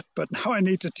on that, but now I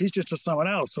need to teach it to someone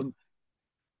else. And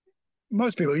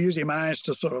most people usually manage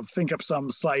to sort of think up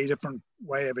some slightly different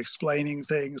way of explaining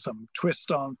things, some twist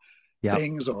on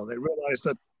things, or they realize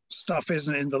that stuff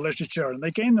isn't in the literature, and they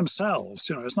gain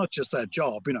themselves. It's not just their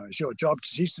job. It's your job to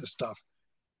teach this stuff.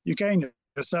 You gain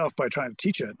yourself by trying to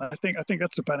teach it. And I think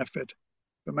that's a benefit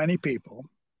for many people.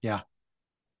 Yeah.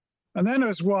 And then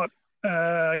there's what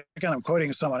again, I'm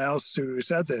quoting someone else who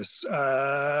said this,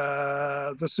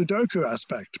 the Sudoku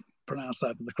aspect, pronounce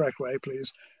that in the correct way,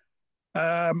 please.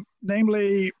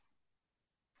 Namely,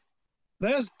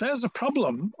 there's a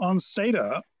problem on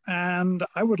Stata, and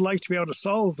I would like to be able to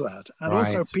solve that. And Right.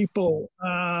 also, people,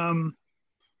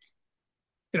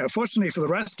 fortunately for the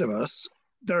rest of us,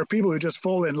 there are people who just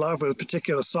fall in love with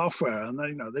particular software, and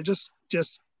they just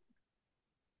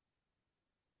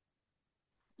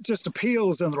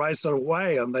appeals in the right sort of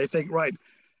way, and they think, right,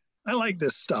 I like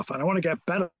this stuff, and I want to get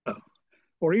better,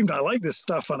 or even I like this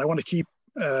stuff, and I want to keep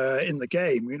in the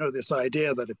game. This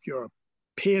idea that if you're a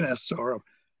pianist or a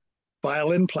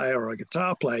violin player or a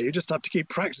guitar player, you just have to keep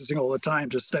practicing all the time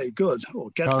to stay good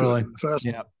or get good Totally. in the first.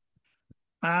 Yeah.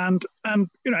 And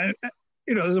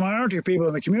there's a minority of people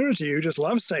in the community who just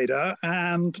love Stata,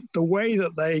 and the way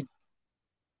that they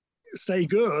stay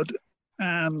good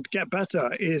and get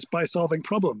better is by solving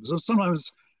problems. And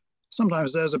sometimes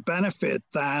there's a benefit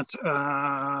that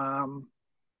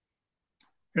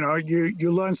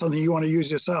you learn something you want to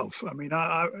use yourself. I mean,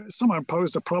 someone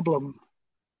posed a problem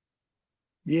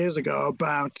years ago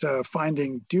about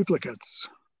finding duplicates.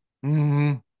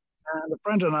 Mm-hmm. And a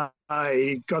friend and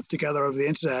I got together over the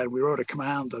internet. And we wrote a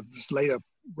command that was later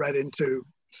read into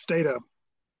Stata,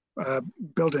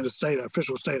 built into Stata,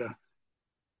 official Stata.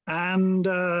 And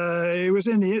it was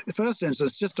in the first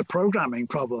instance just a programming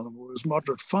problem. It was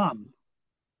moderate fun.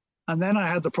 And then I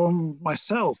had the problem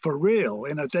myself for real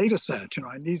in a data set.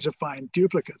 I needed to find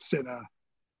duplicates in a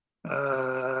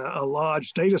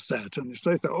large data set. And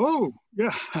they thought, oh, yeah.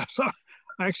 So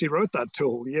I actually wrote that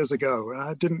tool years ago, and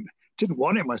I didn't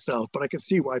want it myself, but I could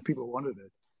see why people wanted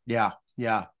it. Yeah.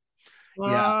 Yeah.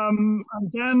 Yeah. And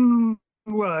then,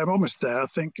 well, I'm almost there, I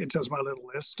think, in terms of my little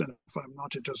list. And if I'm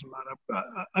not, it doesn't matter.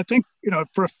 I think,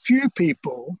 for a few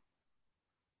people,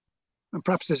 and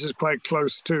perhaps this is quite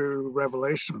close to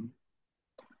revelation,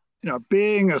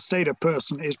 being a Stata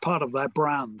person is part of that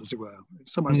brand, as it were.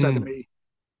 Someone said to Mm-hmm. me,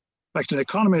 in fact, an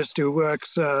economist who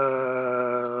works,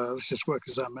 let's just work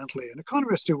this out mentally, an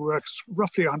economist who works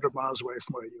roughly 100 miles away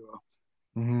from where you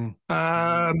Mm-hmm.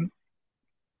 are,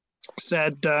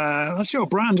 said, that's your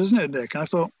brand, isn't it, Nick? And I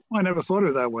thought, well, I never thought of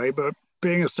it that way, but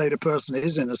being a Stata person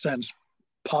is, in a sense,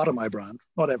 part of my brand,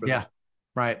 not everything. Yeah.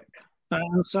 Right.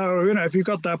 And so, if you've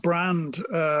got that brand,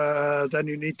 then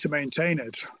you need to maintain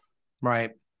it.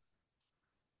 Right.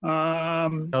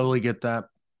 Um, Totally get that.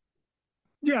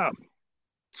 yeah.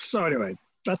 So anyway,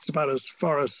 that's about as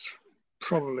far as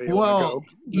probably I want to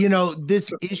Well, go.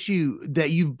 this issue that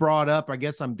you've brought up, I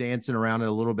guess I'm dancing around it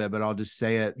a little bit, but I'll just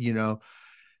say it,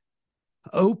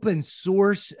 open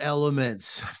source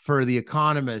elements for The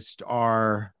Economist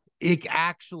are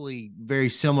actually very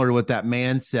similar to what that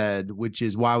man said, which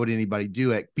is why would anybody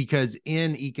do it? Because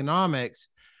in economics,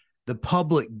 the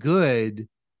public good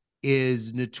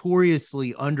is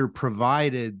notoriously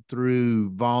underprovided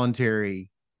through voluntary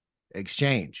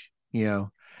exchange,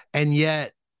 and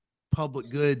yet public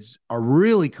goods are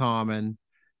really common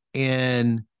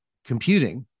in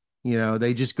computing.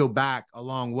 They just go back a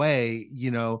long way,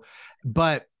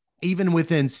 but even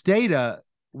within Stata,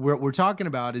 what we're talking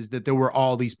about is that there were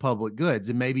all these public goods,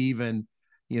 and maybe even,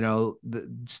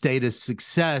 the Stata's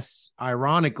success,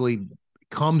 ironically,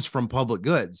 comes from public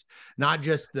goods, not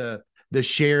just the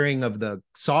sharing of the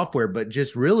software, but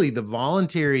just really the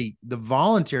voluntary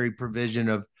provision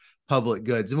of public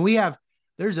goods. And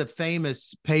there's a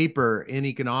famous paper in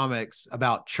economics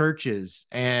about churches,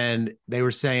 and they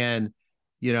were saying,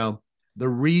 the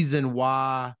reason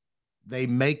why they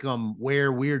make them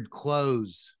wear weird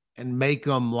clothes and make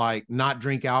them like not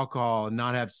drink alcohol and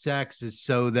not have sex is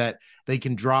so that they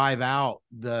can drive out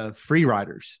the free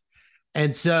riders.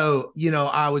 And so,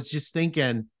 I was just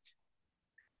thinking,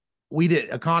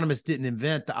 economists didn't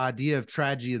invent the idea of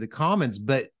tragedy of the commons,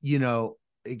 but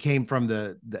it came from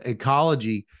the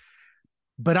ecology.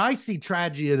 But I see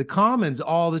tragedy of the commons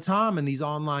all the time in these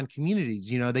online communities.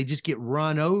 They just get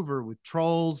run over with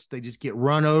trolls. They just get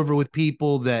run over with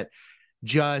people that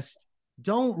just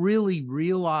don't really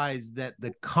realize that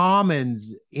the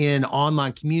commons in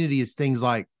online community is things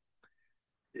like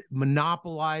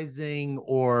monopolizing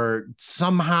or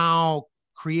somehow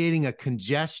creating a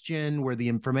congestion where the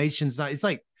information's not, it's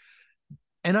like,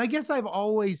 and I guess I've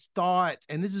always thought,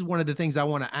 and this is one of the things I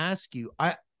want to ask you,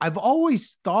 I've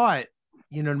always thought,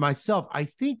 myself, I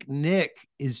think Nick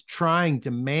is trying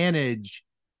to manage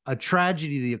a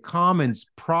tragedy of the commons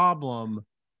problem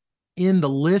in the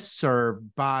listserv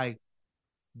by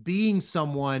being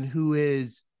someone who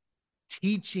is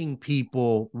teaching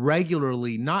people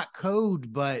regularly, not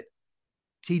code, but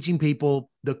teaching people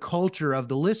the culture of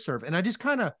the listserv. And I just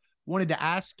kind of wanted to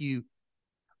ask you,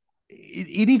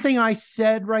 anything I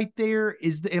said right there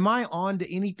am I on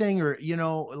to anything, or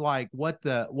like what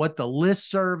the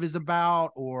listserv is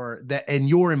about, or that, and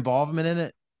your involvement in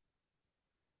it?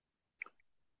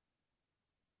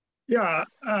 Yeah.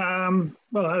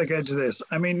 Well, how to get to this?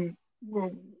 I mean,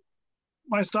 well,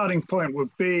 my starting point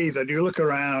would be that you look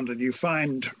around and you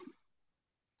find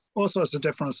all sorts of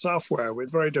different software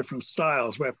with very different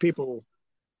styles where people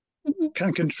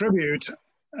can contribute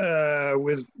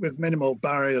with minimal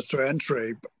barriers to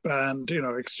entry and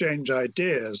exchange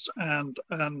ideas and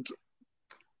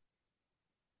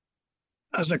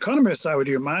as an economist, I would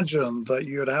imagine that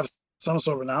you would have some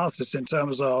sort of analysis in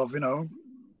terms of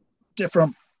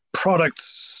different products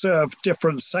serve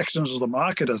different sections of the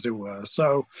market, as it were.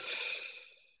 So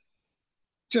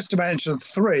just to mention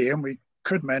three, and we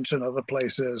could mention other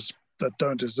places that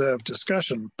don't deserve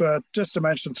discussion, but just to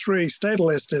mention three,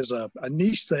 Statalist is a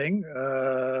niche thing.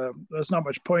 There's not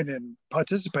much point in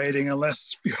participating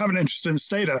unless you have an interest in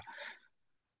Stata.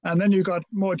 And then you've got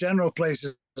more general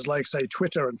places like, say,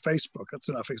 Twitter and Facebook. That's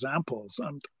enough examples.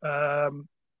 And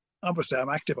obviously, I'm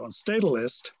active on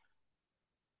Statalist.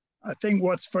 I think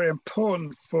what's very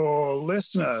important for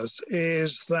listeners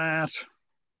is that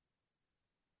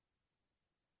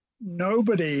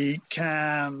nobody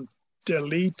can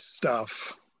delete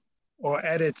stuff or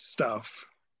edit stuff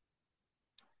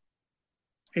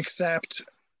except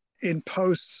in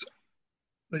posts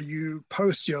that you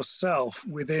post yourself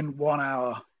within 1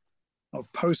 hour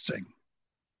of posting.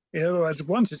 In other words,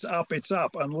 once it's up,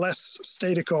 unless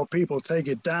Statacore people take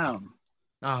it down.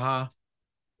 Uh-huh.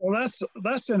 Well,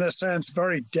 that's in a sense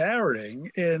very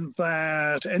daring, in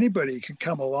that anybody could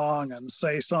come along and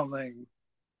say something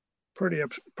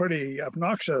pretty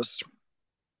obnoxious,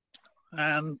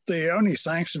 and the only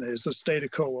sanction is that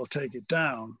Statacore will take it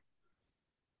down.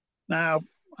 Now,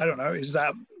 I don't know, is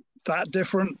that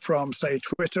different from, say,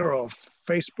 Twitter or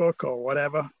Facebook or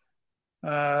whatever?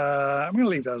 I'm going to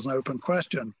leave that as an open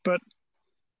question, but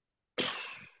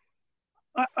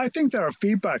I think there are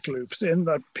feedback loops in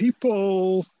that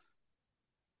people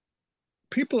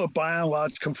are by and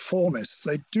large conformists.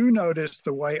 They do notice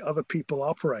the way other people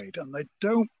operate, and they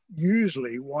don't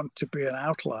usually want to be an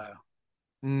outlier.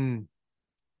 Mm.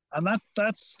 And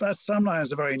that's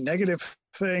sometimes a very negative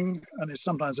thing, and it's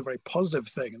sometimes a very positive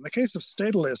thing. In the case of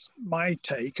Statalist, my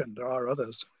take, and there are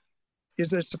others, is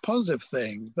that it's a positive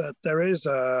thing, that there is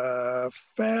a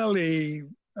fairly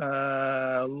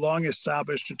long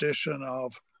established tradition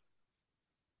of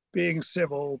being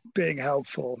civil, being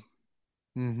helpful.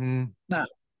 Mm-hmm. Now,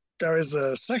 there is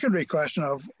a secondary question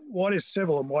of what is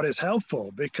civil and what is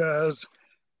helpful, because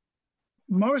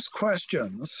most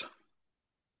questions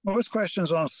on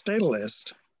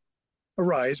Statalist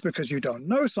arise because you don't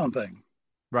know something.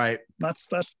 Right. That's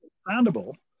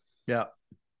understandable. Yeah.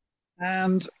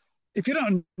 And if you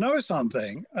don't know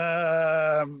something,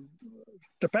 the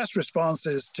best response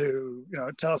is to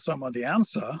tell someone the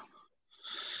answer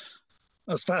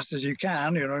as fast as you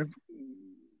can.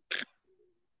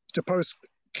 To post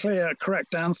clear,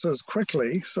 correct answers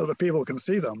quickly so that people can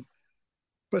see them.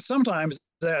 But sometimes,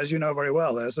 as you know very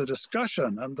well, there's a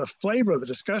discussion, and the flavor of the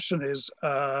discussion is,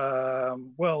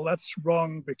 well, that's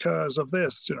wrong because of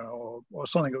this, or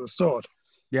something of the sort.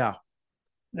 Yeah.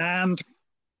 And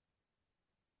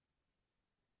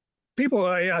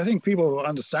I think people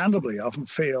understandably often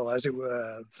feel, as it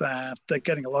were, that they're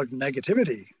getting a lot of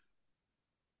negativity.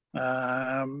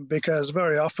 Because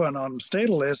very often on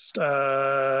Statalist,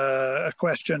 a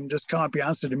question just can't be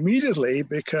answered immediately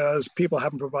because people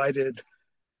haven't provided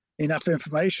enough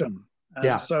information. And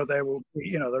Yeah. so there will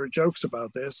be, there are jokes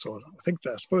about this, or I think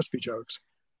they're supposed to be jokes,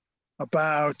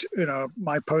 about,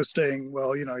 my posting,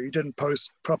 well, you didn't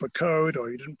post proper code, or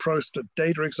you didn't post a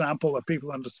data example that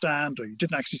people understand, or you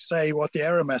didn't actually say what the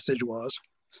error message was.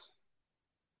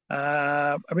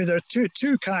 I mean, there are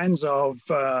two kinds of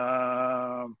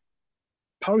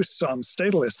posts on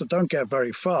Statalist that don't get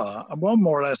very far. And one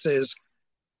more or less is,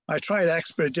 I tried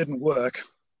X, but it didn't work.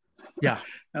 Yeah.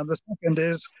 And the second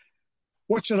is,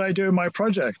 what should I do in my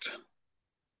project?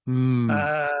 Mm.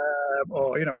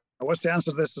 Or, what's the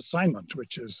answer to this assignment,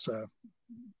 which is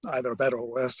either better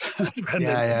or worse, depending.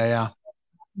 Yeah. Yeah. Yeah.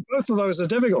 Both of those are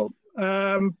difficult.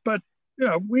 But,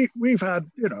 we've had,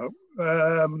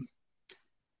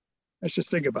 let's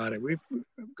just think about it. We've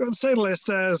got Statalist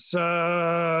as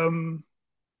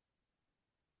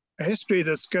a history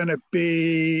that's going to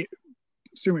be,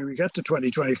 assuming we get to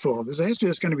 2024, there's a history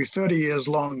that's going to be 30 years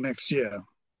long next year.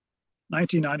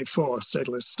 1994,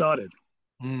 Statalist started.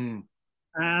 Mm.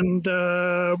 And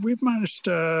we've managed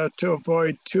to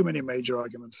avoid too many major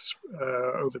arguments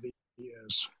over the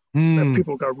years where Mm.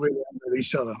 people got really angry at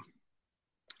each other.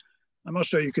 I'm not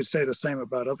sure you could say the same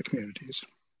about other communities.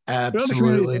 But other communities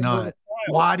Absolutely have more not.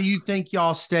 Why files. do you think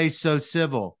y'all stay so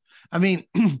civil? I mean,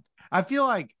 I feel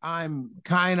like I'm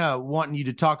kind of wanting you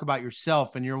to talk about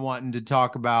yourself and you're wanting to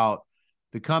talk about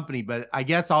the company, but I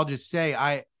guess I'll just say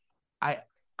I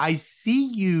I see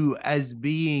you as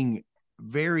being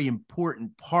very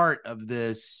important part of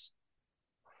this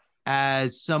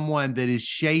as someone that is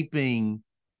shaping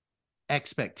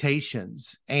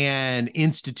expectations and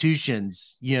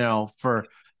institutions, for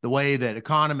the way that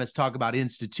economists talk about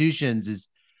institutions is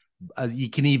you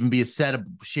can even be a set of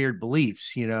shared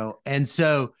beliefs, and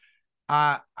so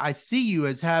I see you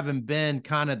as having been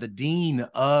kind of the dean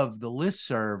of the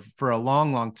listserv for a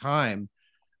long, long time.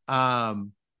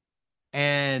 Um,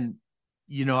 and,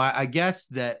 I guess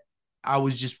that I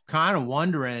was just kind of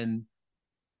wondering,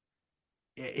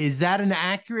 is that an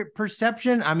accurate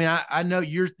perception? I mean, I know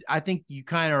I think you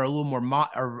kind of are a little more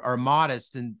are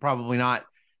modest and probably not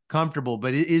comfortable,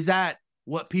 but is that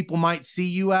what people might see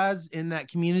you as in that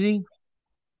community?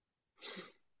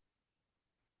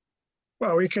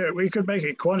 Well, we could make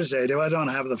it quantitative. I don't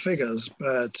have the figures,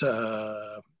 but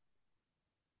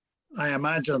I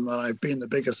imagine that I've been the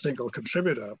biggest single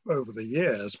contributor over the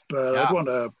years. But I'd Yeah. want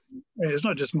to. It's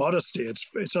not just modesty;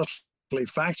 it's utterly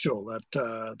factual that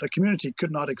the community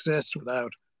could not exist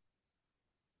without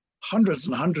hundreds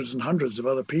and hundreds and hundreds of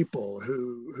other people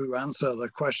who answer the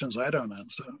questions I don't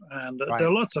answer. And there Right.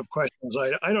 are lots of questions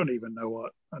I don't even know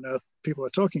what on earth people are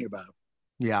talking about.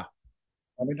 Yeah.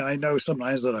 I mean, I know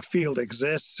sometimes that a field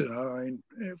exists. I mean,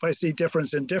 if I see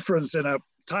difference in a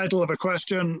title of a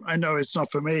question, I know it's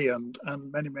not for me and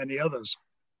many, many others.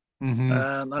 Mm-hmm.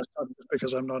 And that's not just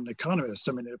because I'm not an economist.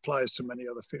 I mean, it applies to many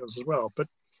other fields as well. But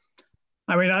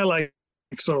I mean, I like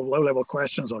sort of low level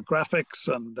questions on graphics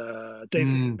and data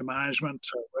Mm. management.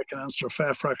 I can answer a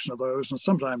fair fraction of those, and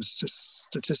sometimes just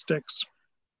statistics.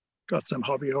 Got some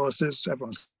hobby horses.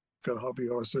 Everyone's got hobby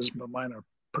horses, but mine are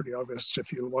pretty obvious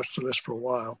if you watch the list for a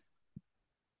while.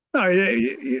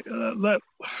 No,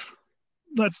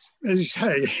 that's as you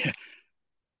say.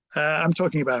 I'm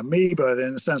talking about me, but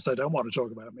in a sense, I don't want to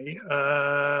talk about me.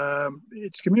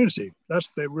 It's community.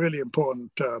 That's the really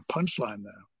important punchline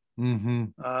there. Mm-hmm.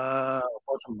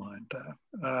 Bottom line there.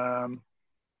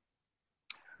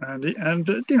 And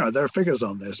there are figures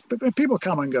on this, but people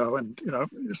come and go, and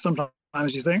sometimes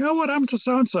you think, oh, what happened to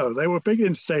so and so? They were big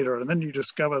in Stata, and then you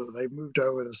discover that they moved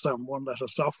over to some one-letter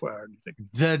software, and you think,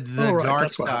 The oh, right, dark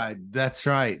that's what happened. side. That's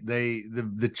right.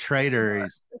 The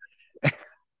traders.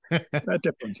 That's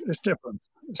different. It's different.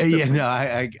 It's Yeah, no,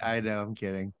 different. I know. I'm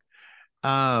kidding.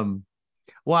 Um,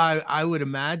 well, I would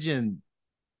imagine.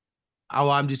 Oh,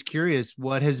 I'm just curious.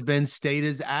 What has been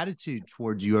Stata's attitude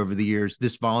towards you over the years?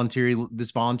 This volunteer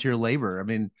labor. I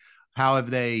mean, how have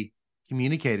they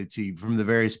communicated to you from the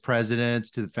various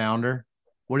presidents to the founder?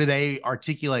 What do they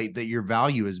articulate that your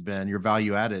value has been, your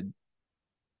value added?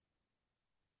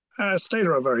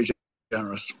 Stata are very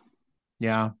generous.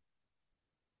 Yeah.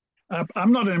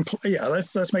 I'm not an employee. Yeah,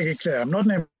 let's make it clear. I'm not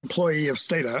an employee of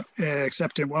Stata,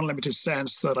 except in one limited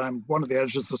sense that I'm one of the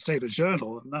editors of the Stata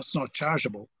Journal, and that's not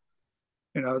charitable.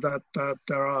 That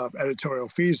there are editorial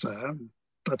fees there. And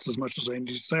that's as much as I need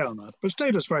to say on that. But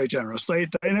Stata's very generous. They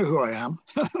know who I am,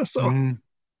 so Mhm.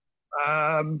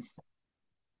 um,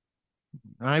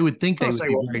 I would think they I'll would say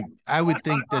be what very. I I, would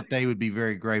think that they would be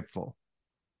very grateful.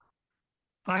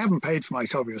 I haven't paid for my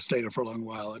copy of Stata for a long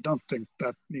while. I don't think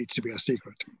that needs to be a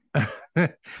secret.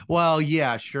 Well,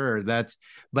 yeah, sure.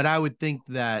 But I would think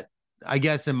that, I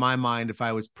guess in my mind, if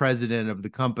I was president of the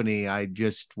company, I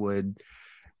just would,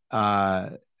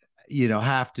 uh,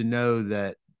 have to know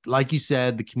that, like you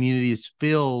said, the community is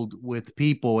filled with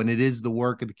people and it is the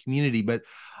work of the community. But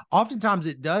oftentimes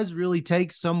it does really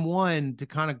take someone to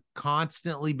kind of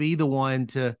constantly be the one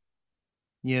to,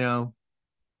 you know,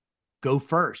 go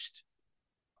first,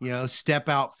 step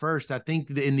out first. I think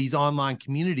that in these online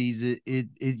communities, it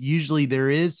usually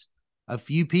there is a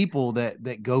few people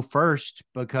that go first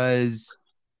because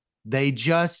they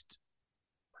just,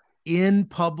 in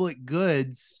public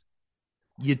goods,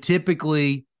 you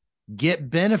typically get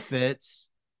benefits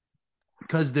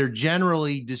because they're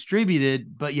generally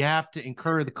distributed, but you have to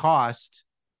incur the cost.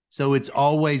 So it's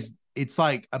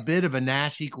like a bit of a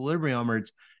Nash equilibrium, or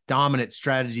it's dominant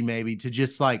strategy maybe to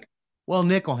just like, well,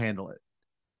 nickel handle it,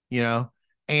 you know,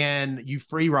 and you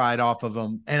free ride off of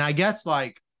them. And I guess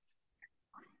like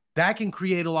that can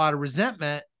create a lot of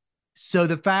resentment. So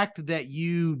the fact that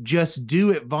you just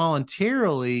do it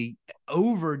voluntarily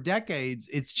over decades,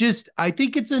 I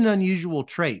think it's an unusual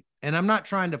trait. And I'm not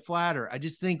trying to flatter. I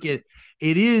just think it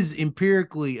is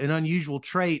empirically an unusual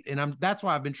trait. And that's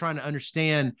why I've been trying to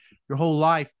understand your whole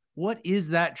life. What is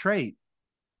that trait?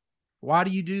 Why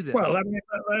do you do Well, this? I mean,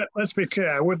 let's be clear.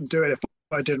 I wouldn't do it if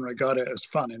I didn't regard it as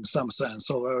fun in some sense.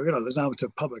 Although, there's an element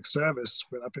of public service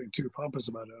without being too pompous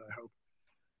about it, I hope.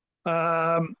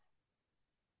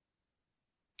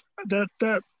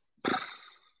 That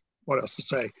what else to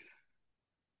say?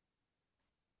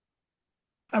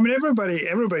 I mean,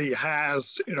 everybody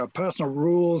has personal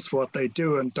rules for what they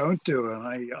do and don't do,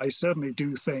 and I certainly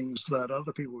do things that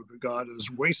other people would regard as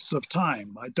wastes of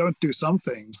time. I don't do some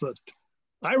things that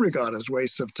I regard as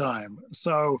wastes of time.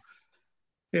 So,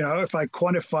 if I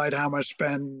quantified how much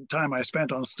time I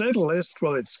spent on Stata List,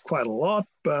 well, it's quite a lot,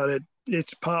 but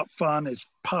it's part fun, it's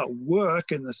part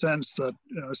work in the sense that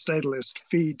Stata List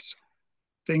feeds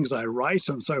things I write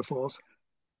and so forth.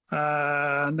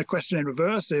 And the question in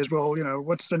reverse is, well,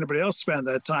 what does anybody else spend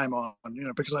their time on?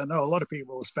 Because I know a lot of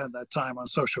people spend their time on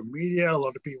social media. A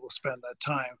lot of people spend their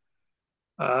time,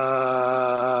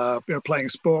 playing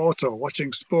sport or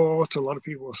watching sport. A lot of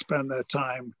people spend their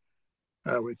time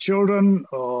with children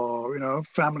or,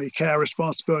 family care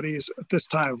responsibilities at this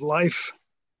time of life.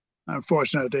 I'm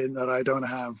fortunate in that I don't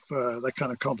have that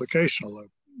kind of complication, although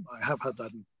I have had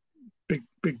that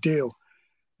big deal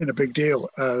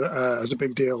as a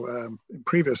big deal in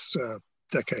previous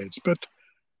decades. But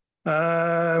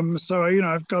so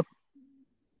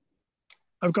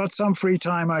I've got some free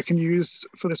time I can use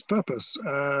for this purpose.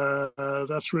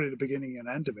 That's really the beginning and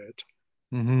end of it.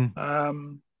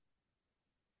 Mm-hmm.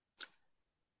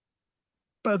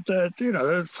 But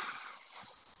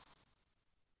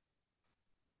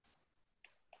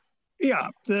yeah,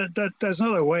 there's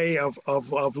another way of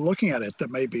looking at it that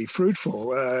may be fruitful.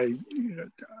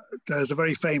 There's a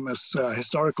very famous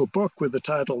historical book with the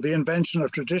title "The Invention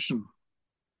of Tradition."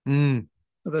 Mm.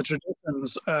 The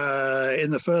traditions,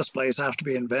 in the first place, have to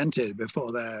be invented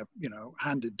before they're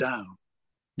handed down.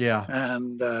 Yeah.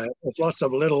 And there's lots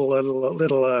of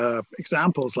little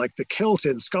examples, like the kilt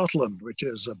in Scotland, which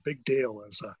is a big deal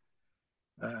as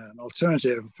an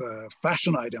alternative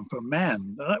fashion item for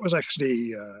men. That was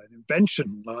actually an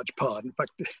invention, in large part. In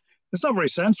fact, it's not very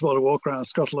sensible to walk around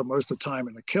Scotland most of the time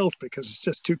in a kilt because it's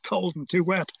just too cold and too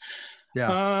wet.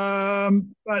 Yeah.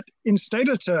 But in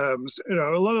Stata terms, a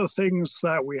lot of the things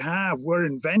that we have were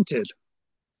invented.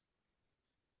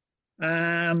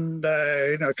 And,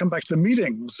 come back to the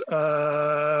meetings.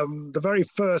 The very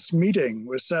first meeting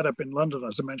was set up in London,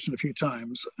 as I mentioned a few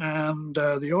times. And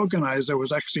the organizer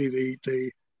was actually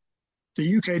the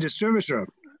UK distributor,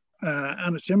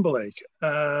 Anna Timberlake.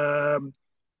 And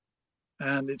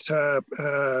it's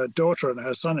her daughter and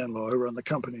her son-in-law who run the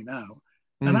company now.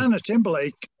 And Mm. Anna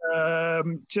Timberlake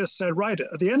just said, right,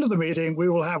 at the end of the meeting, we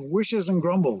will have wishes and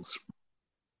grumbles.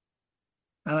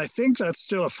 And I think that's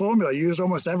still a formula used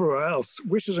almost everywhere else,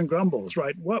 wishes and grumbles,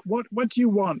 right? What do you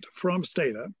want from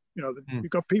Stata? Mm. You've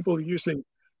got people usually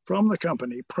from the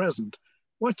company present.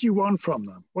 What do you want from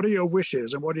them? What are your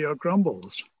wishes and what are your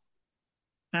grumbles?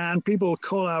 And people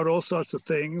call out all sorts of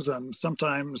things. And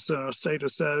sometimes Stata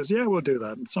says, yeah, we'll do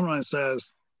that. And sometimes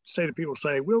Stata people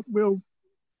say, we'll do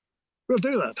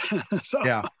that. So,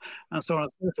 Yeah. and so on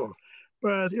and so forth.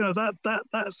 But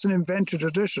that's an invented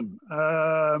tradition.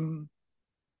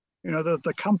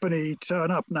 The company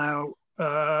turn up now.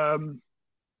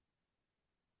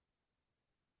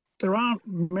 There aren't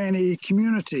many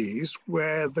communities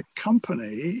where the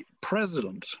company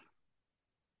president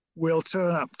will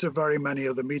turn up to very many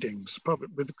of the meetings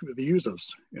with the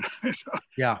users.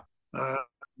 Yeah. uh,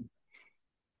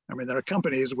 I mean, there are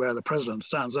companies where the president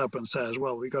stands up and says,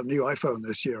 "Well, we got a new iPhone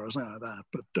this year" or something like that.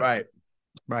 But Right.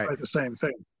 Right. quite the same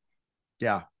thing.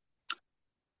 Yeah.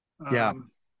 Yeah. Um,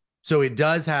 So it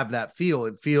does have that feel.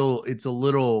 It's a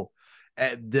little,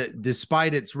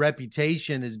 despite its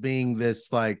reputation as being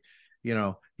this, like, you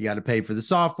got to pay for the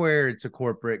software. It's a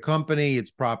corporate company. It's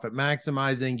profit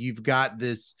maximizing. You've got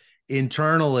this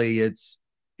internally. It's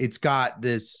got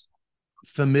this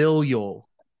familial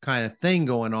kind of thing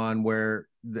going on where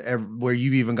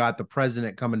you've even got the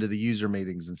president coming to the user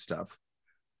meetings and stuff,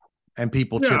 and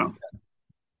people chip. yeah.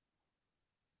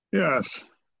 Yes.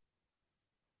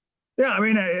 Yeah, I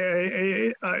mean,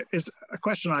 it's a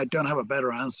question I don't have a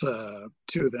better answer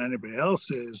to than anybody else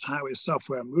is how is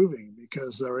software moving?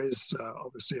 Because there is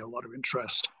obviously a lot of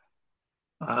interest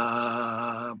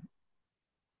uh,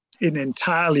 in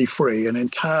entirely free and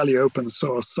entirely open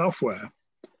source software.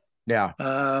 Yeah.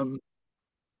 Um,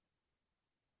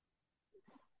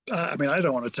 I mean, I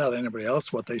don't want to tell anybody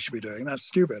else what they should be doing. That's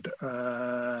stupid. Would be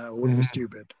Mm-hmm.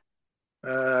 stupid.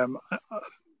 Um,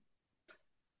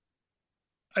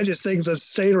 I just think that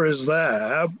Stata is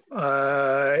there.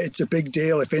 It's a big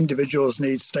deal if individuals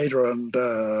need Stata and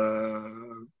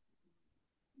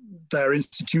their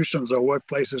institutions or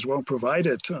workplaces won't provide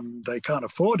it and they can't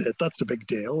afford it, that's a big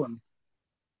deal. And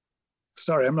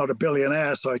sorry, I'm not a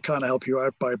billionaire, so I can't help you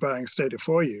out by buying Stata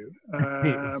for you.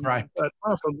 Right. But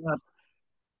apart from that,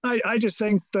 I just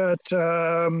think that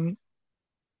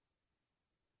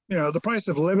the price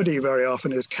of liberty very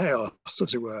often is chaos,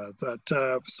 as it were.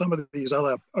 That some of these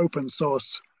other open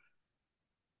source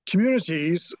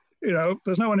communities,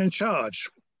 there's no one in charge.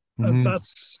 Mm-hmm.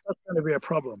 That's going to be a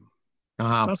problem.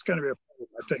 Uh-huh. That's going to be a problem,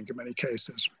 I think, in many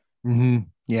cases. Mm-hmm.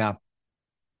 Yeah.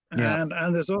 Yeah.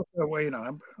 And there's also a way,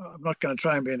 I'm not going to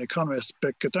try and be an economist,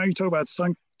 but don't you talk about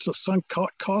sunk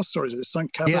costs, or is it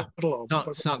sunk Yeah. capital?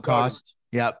 No, sunk cost.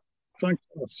 Yep. Sunk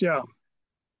costs, yeah.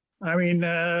 I mean,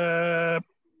 that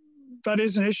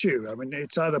is an issue. I mean,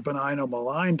 it's either benign or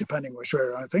malign, depending which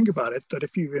way I think about it, that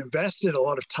if you've invested a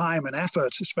lot of time and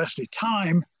effort, especially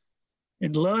time,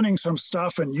 in learning some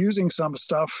stuff and using some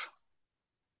stuff,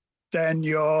 then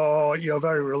you're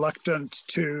very reluctant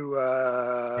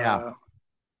Yeah.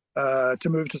 to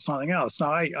move to something else.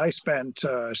 Now, I spent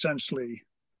essentially,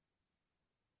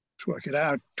 to work it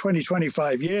out,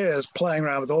 25 years playing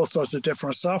around with all sorts of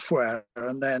different software,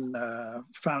 and then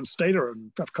found Stata,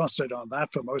 and I've concentrated on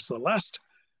that for most of the last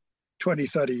 20,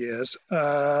 30 years.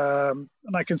 And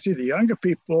I can see the younger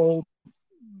people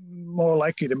more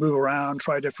likely to move around,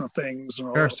 try different things, and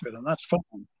all the Sure. rest of it, and that's fun.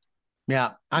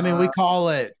 Yeah. I mean, we call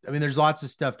it, I mean, there's lots of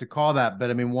stuff to call that, but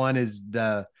I mean, one is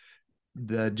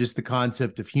just the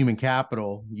concept of human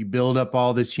capital. You build up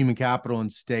all this human capital in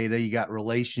Stata, you got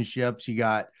relationships,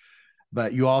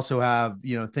 but you also have,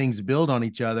 things build on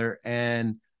each other,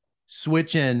 and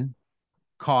switching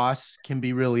costs can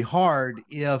be really hard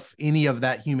if any of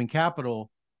that human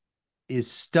capital is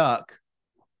stuck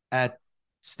at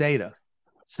Stata.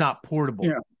 It's not portable.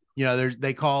 Yeah.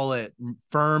 They call it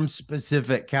firm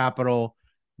specific capital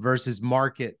versus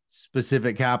market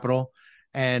specific capital,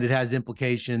 and it has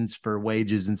implications for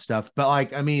wages and stuff. But I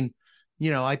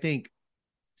think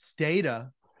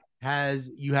Stata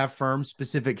you have firm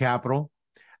specific capital,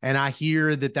 and I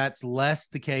hear that that's less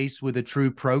the case with a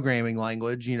true programming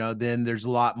language. Then there's a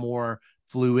lot more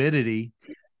fluidity.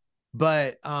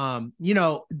 But I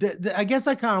guess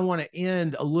I kind of want to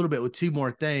end a little bit with two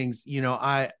more things.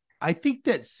 I think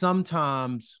that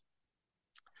sometimes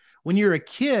when you're a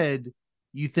kid,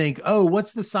 you think, oh,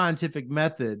 what's the scientific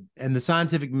method? And the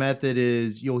scientific method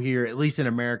is, you'll hear, at least in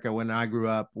America when I grew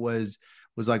up, was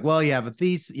like, well, you have a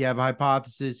thesis, you have a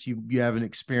hypothesis, you have an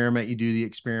experiment, you do the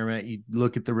experiment, you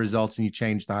look at the results, and you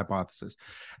change the hypothesis.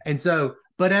 And so,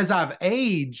 but as I've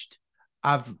aged,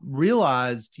 I've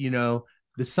realized,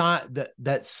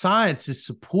 that science is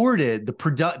supported,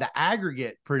 the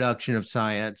aggregate production of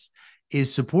science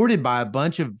is supported by a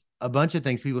bunch of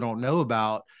things people don't know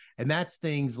about. And that's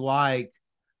things like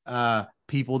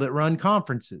people that run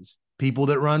conferences, people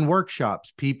that run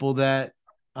workshops, people that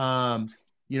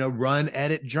run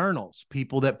edit journals,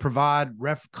 people that provide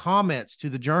comments to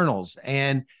the journals,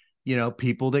 and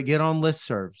people that get on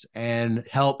listservs and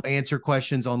help answer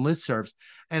questions on listservs.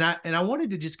 And I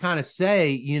wanted to just kind of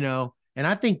say, and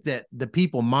I think that the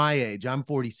people my age, I'm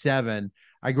 47,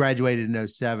 I graduated in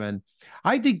 07.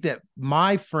 I think that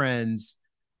my friends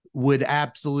would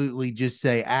absolutely just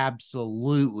say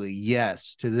absolutely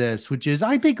yes to this, which is,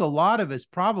 I think a lot of us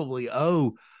probably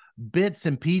owe bits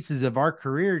and pieces of our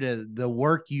career to the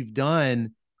work you've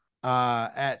done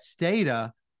at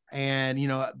Stata. And,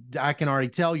 I can already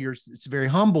tell it's very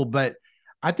humble, but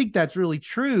I think that's really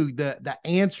true. The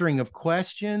answering of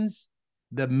questions,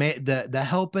 the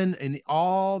helping in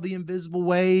all the invisible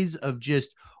ways of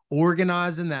just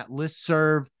organizing that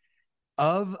listserv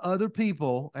of other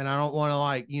people. And I don't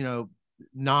want to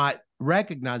not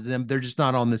recognize them. They're just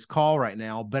not on this call right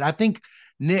now. But I think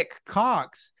Nick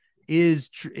Cox is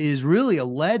really a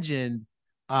legend,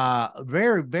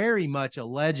 very, very much a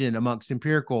legend amongst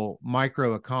empirical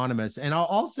microeconomists. And I'll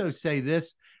also say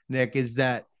this, Nick, is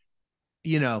that,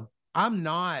 I'm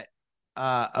not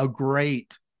a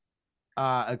great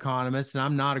economist, and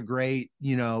I'm not a great,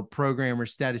 programmer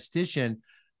statistician,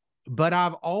 but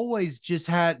I've always just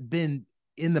been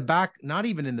in the back, not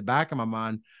even in the back of my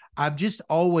mind, I've just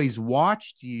always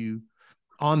watched you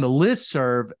on the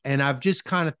listserv, and I've just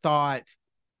kind of thought,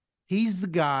 he's the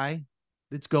guy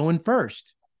that's going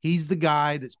first. He's the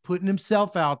guy that's putting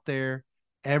himself out there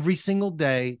every single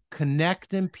day,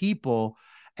 connecting people.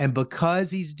 And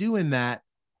because he's doing that,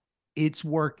 it's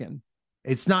working.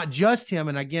 It's not just him.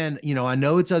 And again, I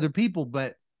know it's other people,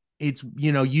 but it's,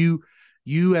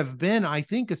 you have been, I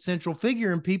think, a central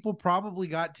figure, and people probably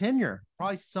got tenure.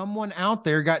 Probably someone out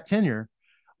there got tenure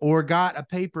or got a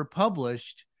paper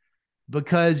published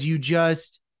because you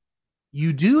just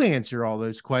you do answer all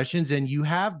those questions, and you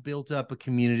have built up a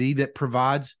community that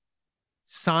provides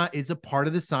is a part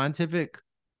of the scientific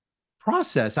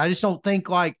process. I just don't think,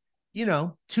 like,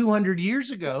 200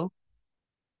 years ago,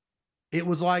 it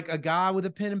was like a guy with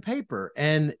a pen and paper,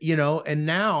 and and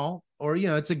now, or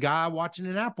it's a guy watching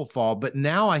an apple fall. But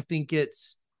now I think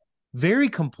it's very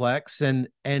complex, and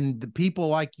the people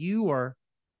like you are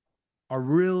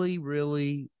really,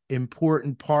 really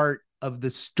important part of the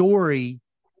story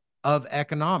of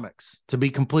economics. To be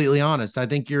completely honest, I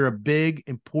think you're a big,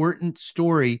 important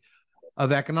story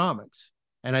of economics.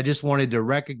 And I just wanted to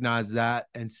recognize that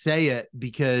and say it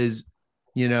because,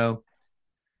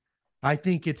 I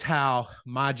think it's how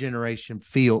my generation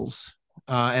feels.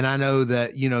 And I know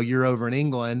that, you're over in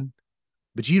England,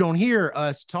 but you don't hear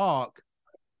us talk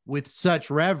with such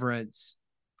reverence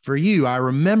for you. I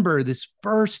remember this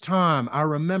first time, I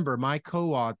remember my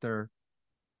co-author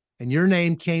and your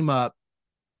name came up.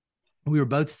 We were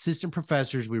both assistant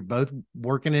professors. We were both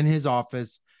working in his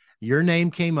office. Your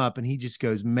name came up and he just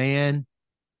goes, man,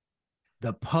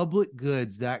 the public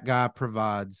goods that guy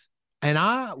provides. And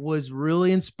I was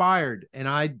really inspired.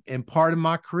 And part of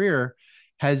my career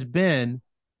has been,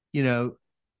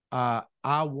 I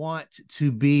want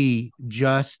to be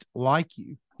just like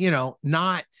you,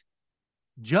 not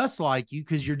just like you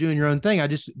because you're doing your own thing.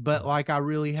 But like I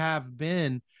really have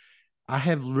been, I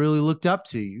have really looked up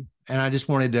to you. And I just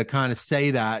wanted to kind of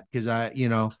say that because I,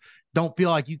 don't feel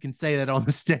like you can say that on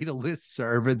the state of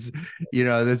listserv. It's,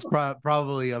 that's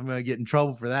probably, I'm going to get in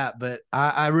trouble for that. But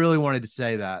I really wanted to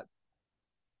say that.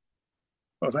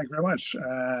 Well, thank you very much.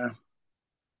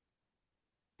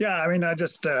 Yeah, I mean, I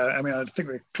think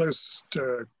we're close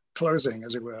to closing,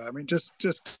 as it were. I mean, just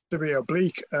to be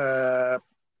oblique, I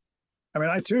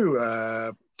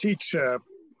too teach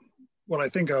what I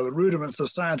think are the rudiments of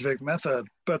scientific method,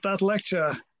 but that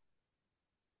lecture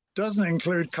doesn't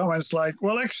include comments like,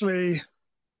 well, actually,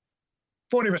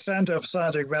 40% of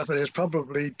scientific method is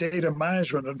probably data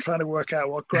management and trying to work out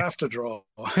what graph to draw.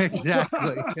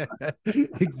 Exactly.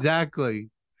 Exactly.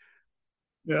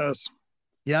 Yes.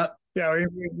 Yep. Yeah,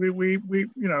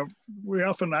 we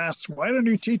often ask, why don't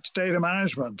you teach data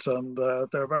management? And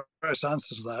there are various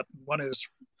answers to that. One is,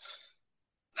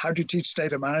 how do you teach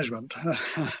data management?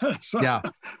 So Yeah.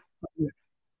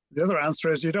 the other answer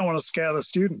is, you don't want to scare the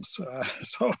students.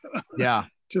 So Yeah.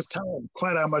 just tell them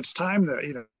quite how much time that,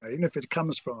 even if it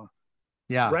comes from a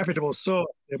Yeah. reputable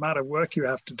source, the amount of work you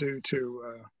have to do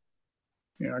to,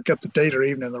 get the data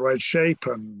even in the right shape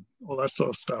and all that sort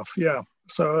of stuff. Yeah.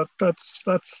 So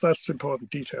that's important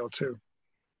detail too.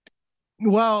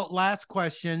 Well, last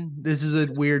question. This is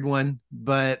a weird one,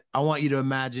 but I want you to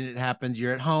imagine it happens.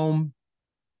 You're at home.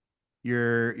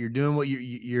 You're doing what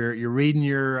you're reading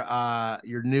your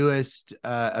newest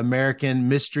American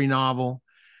mystery novel,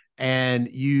 and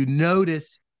you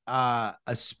notice a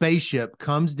spaceship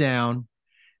comes down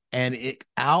and it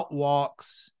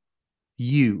outwalks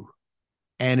you,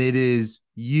 and it is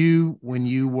you when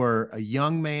you were a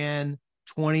young man,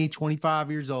 20,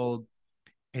 25 years old,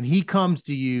 and he comes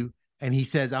to you and he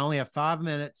says, I only have 5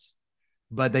 minutes,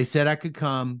 but they said I could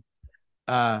come.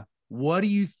 What do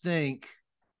you think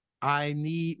I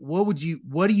need? What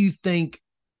do you think,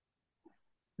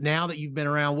 now that you've been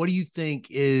around, what do you think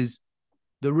is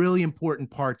the really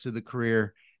important parts of the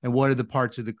career? And what are the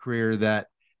parts of the career that,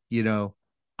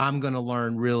 I'm going to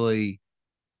learn really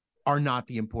are not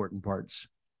the important parts?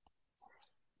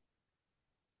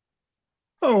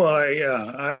 Oh, well,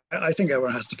 yeah, I think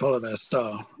everyone has to follow their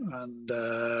star. And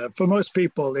for most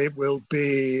people, it will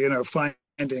be,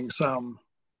 finding some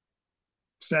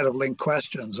set of linked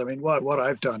questions. I mean, what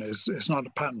I've done is it's not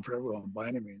a pattern for everyone by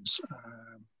any means.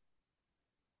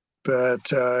 But,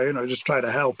 just try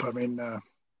to help. I mean,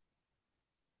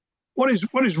 what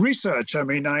is research? I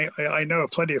mean, I know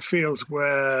of plenty of fields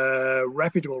where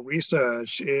reputable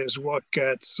research is what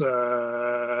gets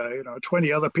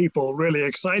 20 other people really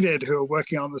excited who are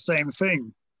working on the same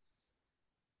thing.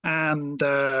 And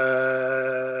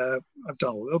I've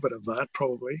done a little bit of that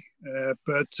probably,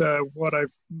 but what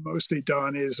I've mostly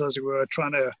done is, as it were,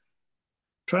 trying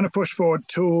to push forward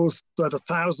tools that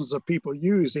thousands of people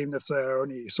use, even if they're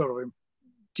only sort of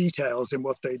details in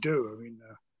what they do. I mean.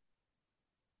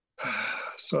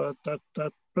 So but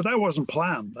that wasn't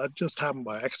planned. That just happened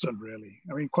by accident, really.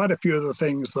 I mean, quite a few of the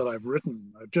things that I've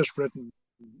just written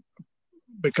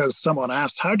because someone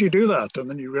asked, "How do you do that?" And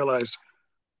then you realize,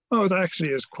 oh, it actually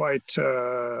is quite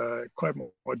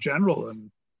more general,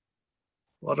 and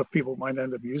a lot of people might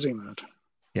end up using that.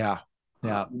 Yeah.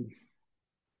 Yeah.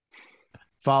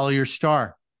 Follow your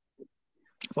star.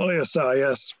 Follow your star,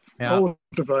 yes. Yeah. Old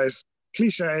device,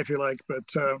 cliche if you like, but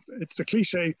it's a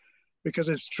cliche because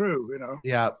it's true,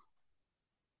 Yeah.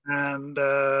 And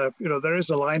there is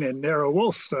a line in Nero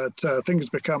Wolfe that things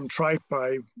become trite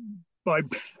by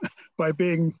by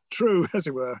being true, as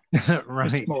it were. It's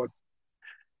Right.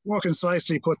 more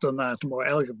concisely put than that, more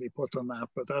elegantly put than that,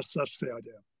 but that's the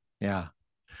idea. Yeah.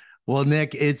 Well,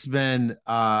 Nick, it's been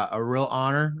a real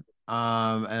honor.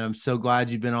 And I'm so glad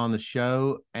you've been on the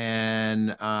show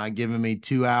and giving me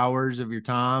 2 hours of your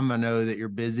time. I know that you're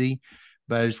busy,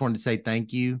 but I just wanted to say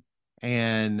thank you.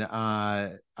 And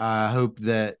I hope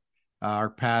that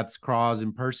our paths cross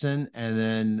in person. And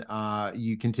then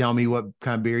you can tell me what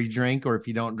kind of beer you drink, or if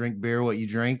you don't drink beer, what you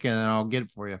drink, and then I'll get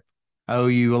it for you. I owe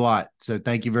you a lot. So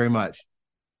thank you very much.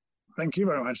 Thank you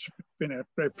very much. It's been a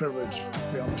great privilege to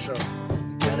be on the show.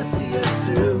 Gonna see us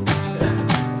through.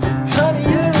 Honey,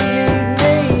 you need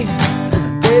me.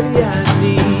 Baby, I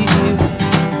need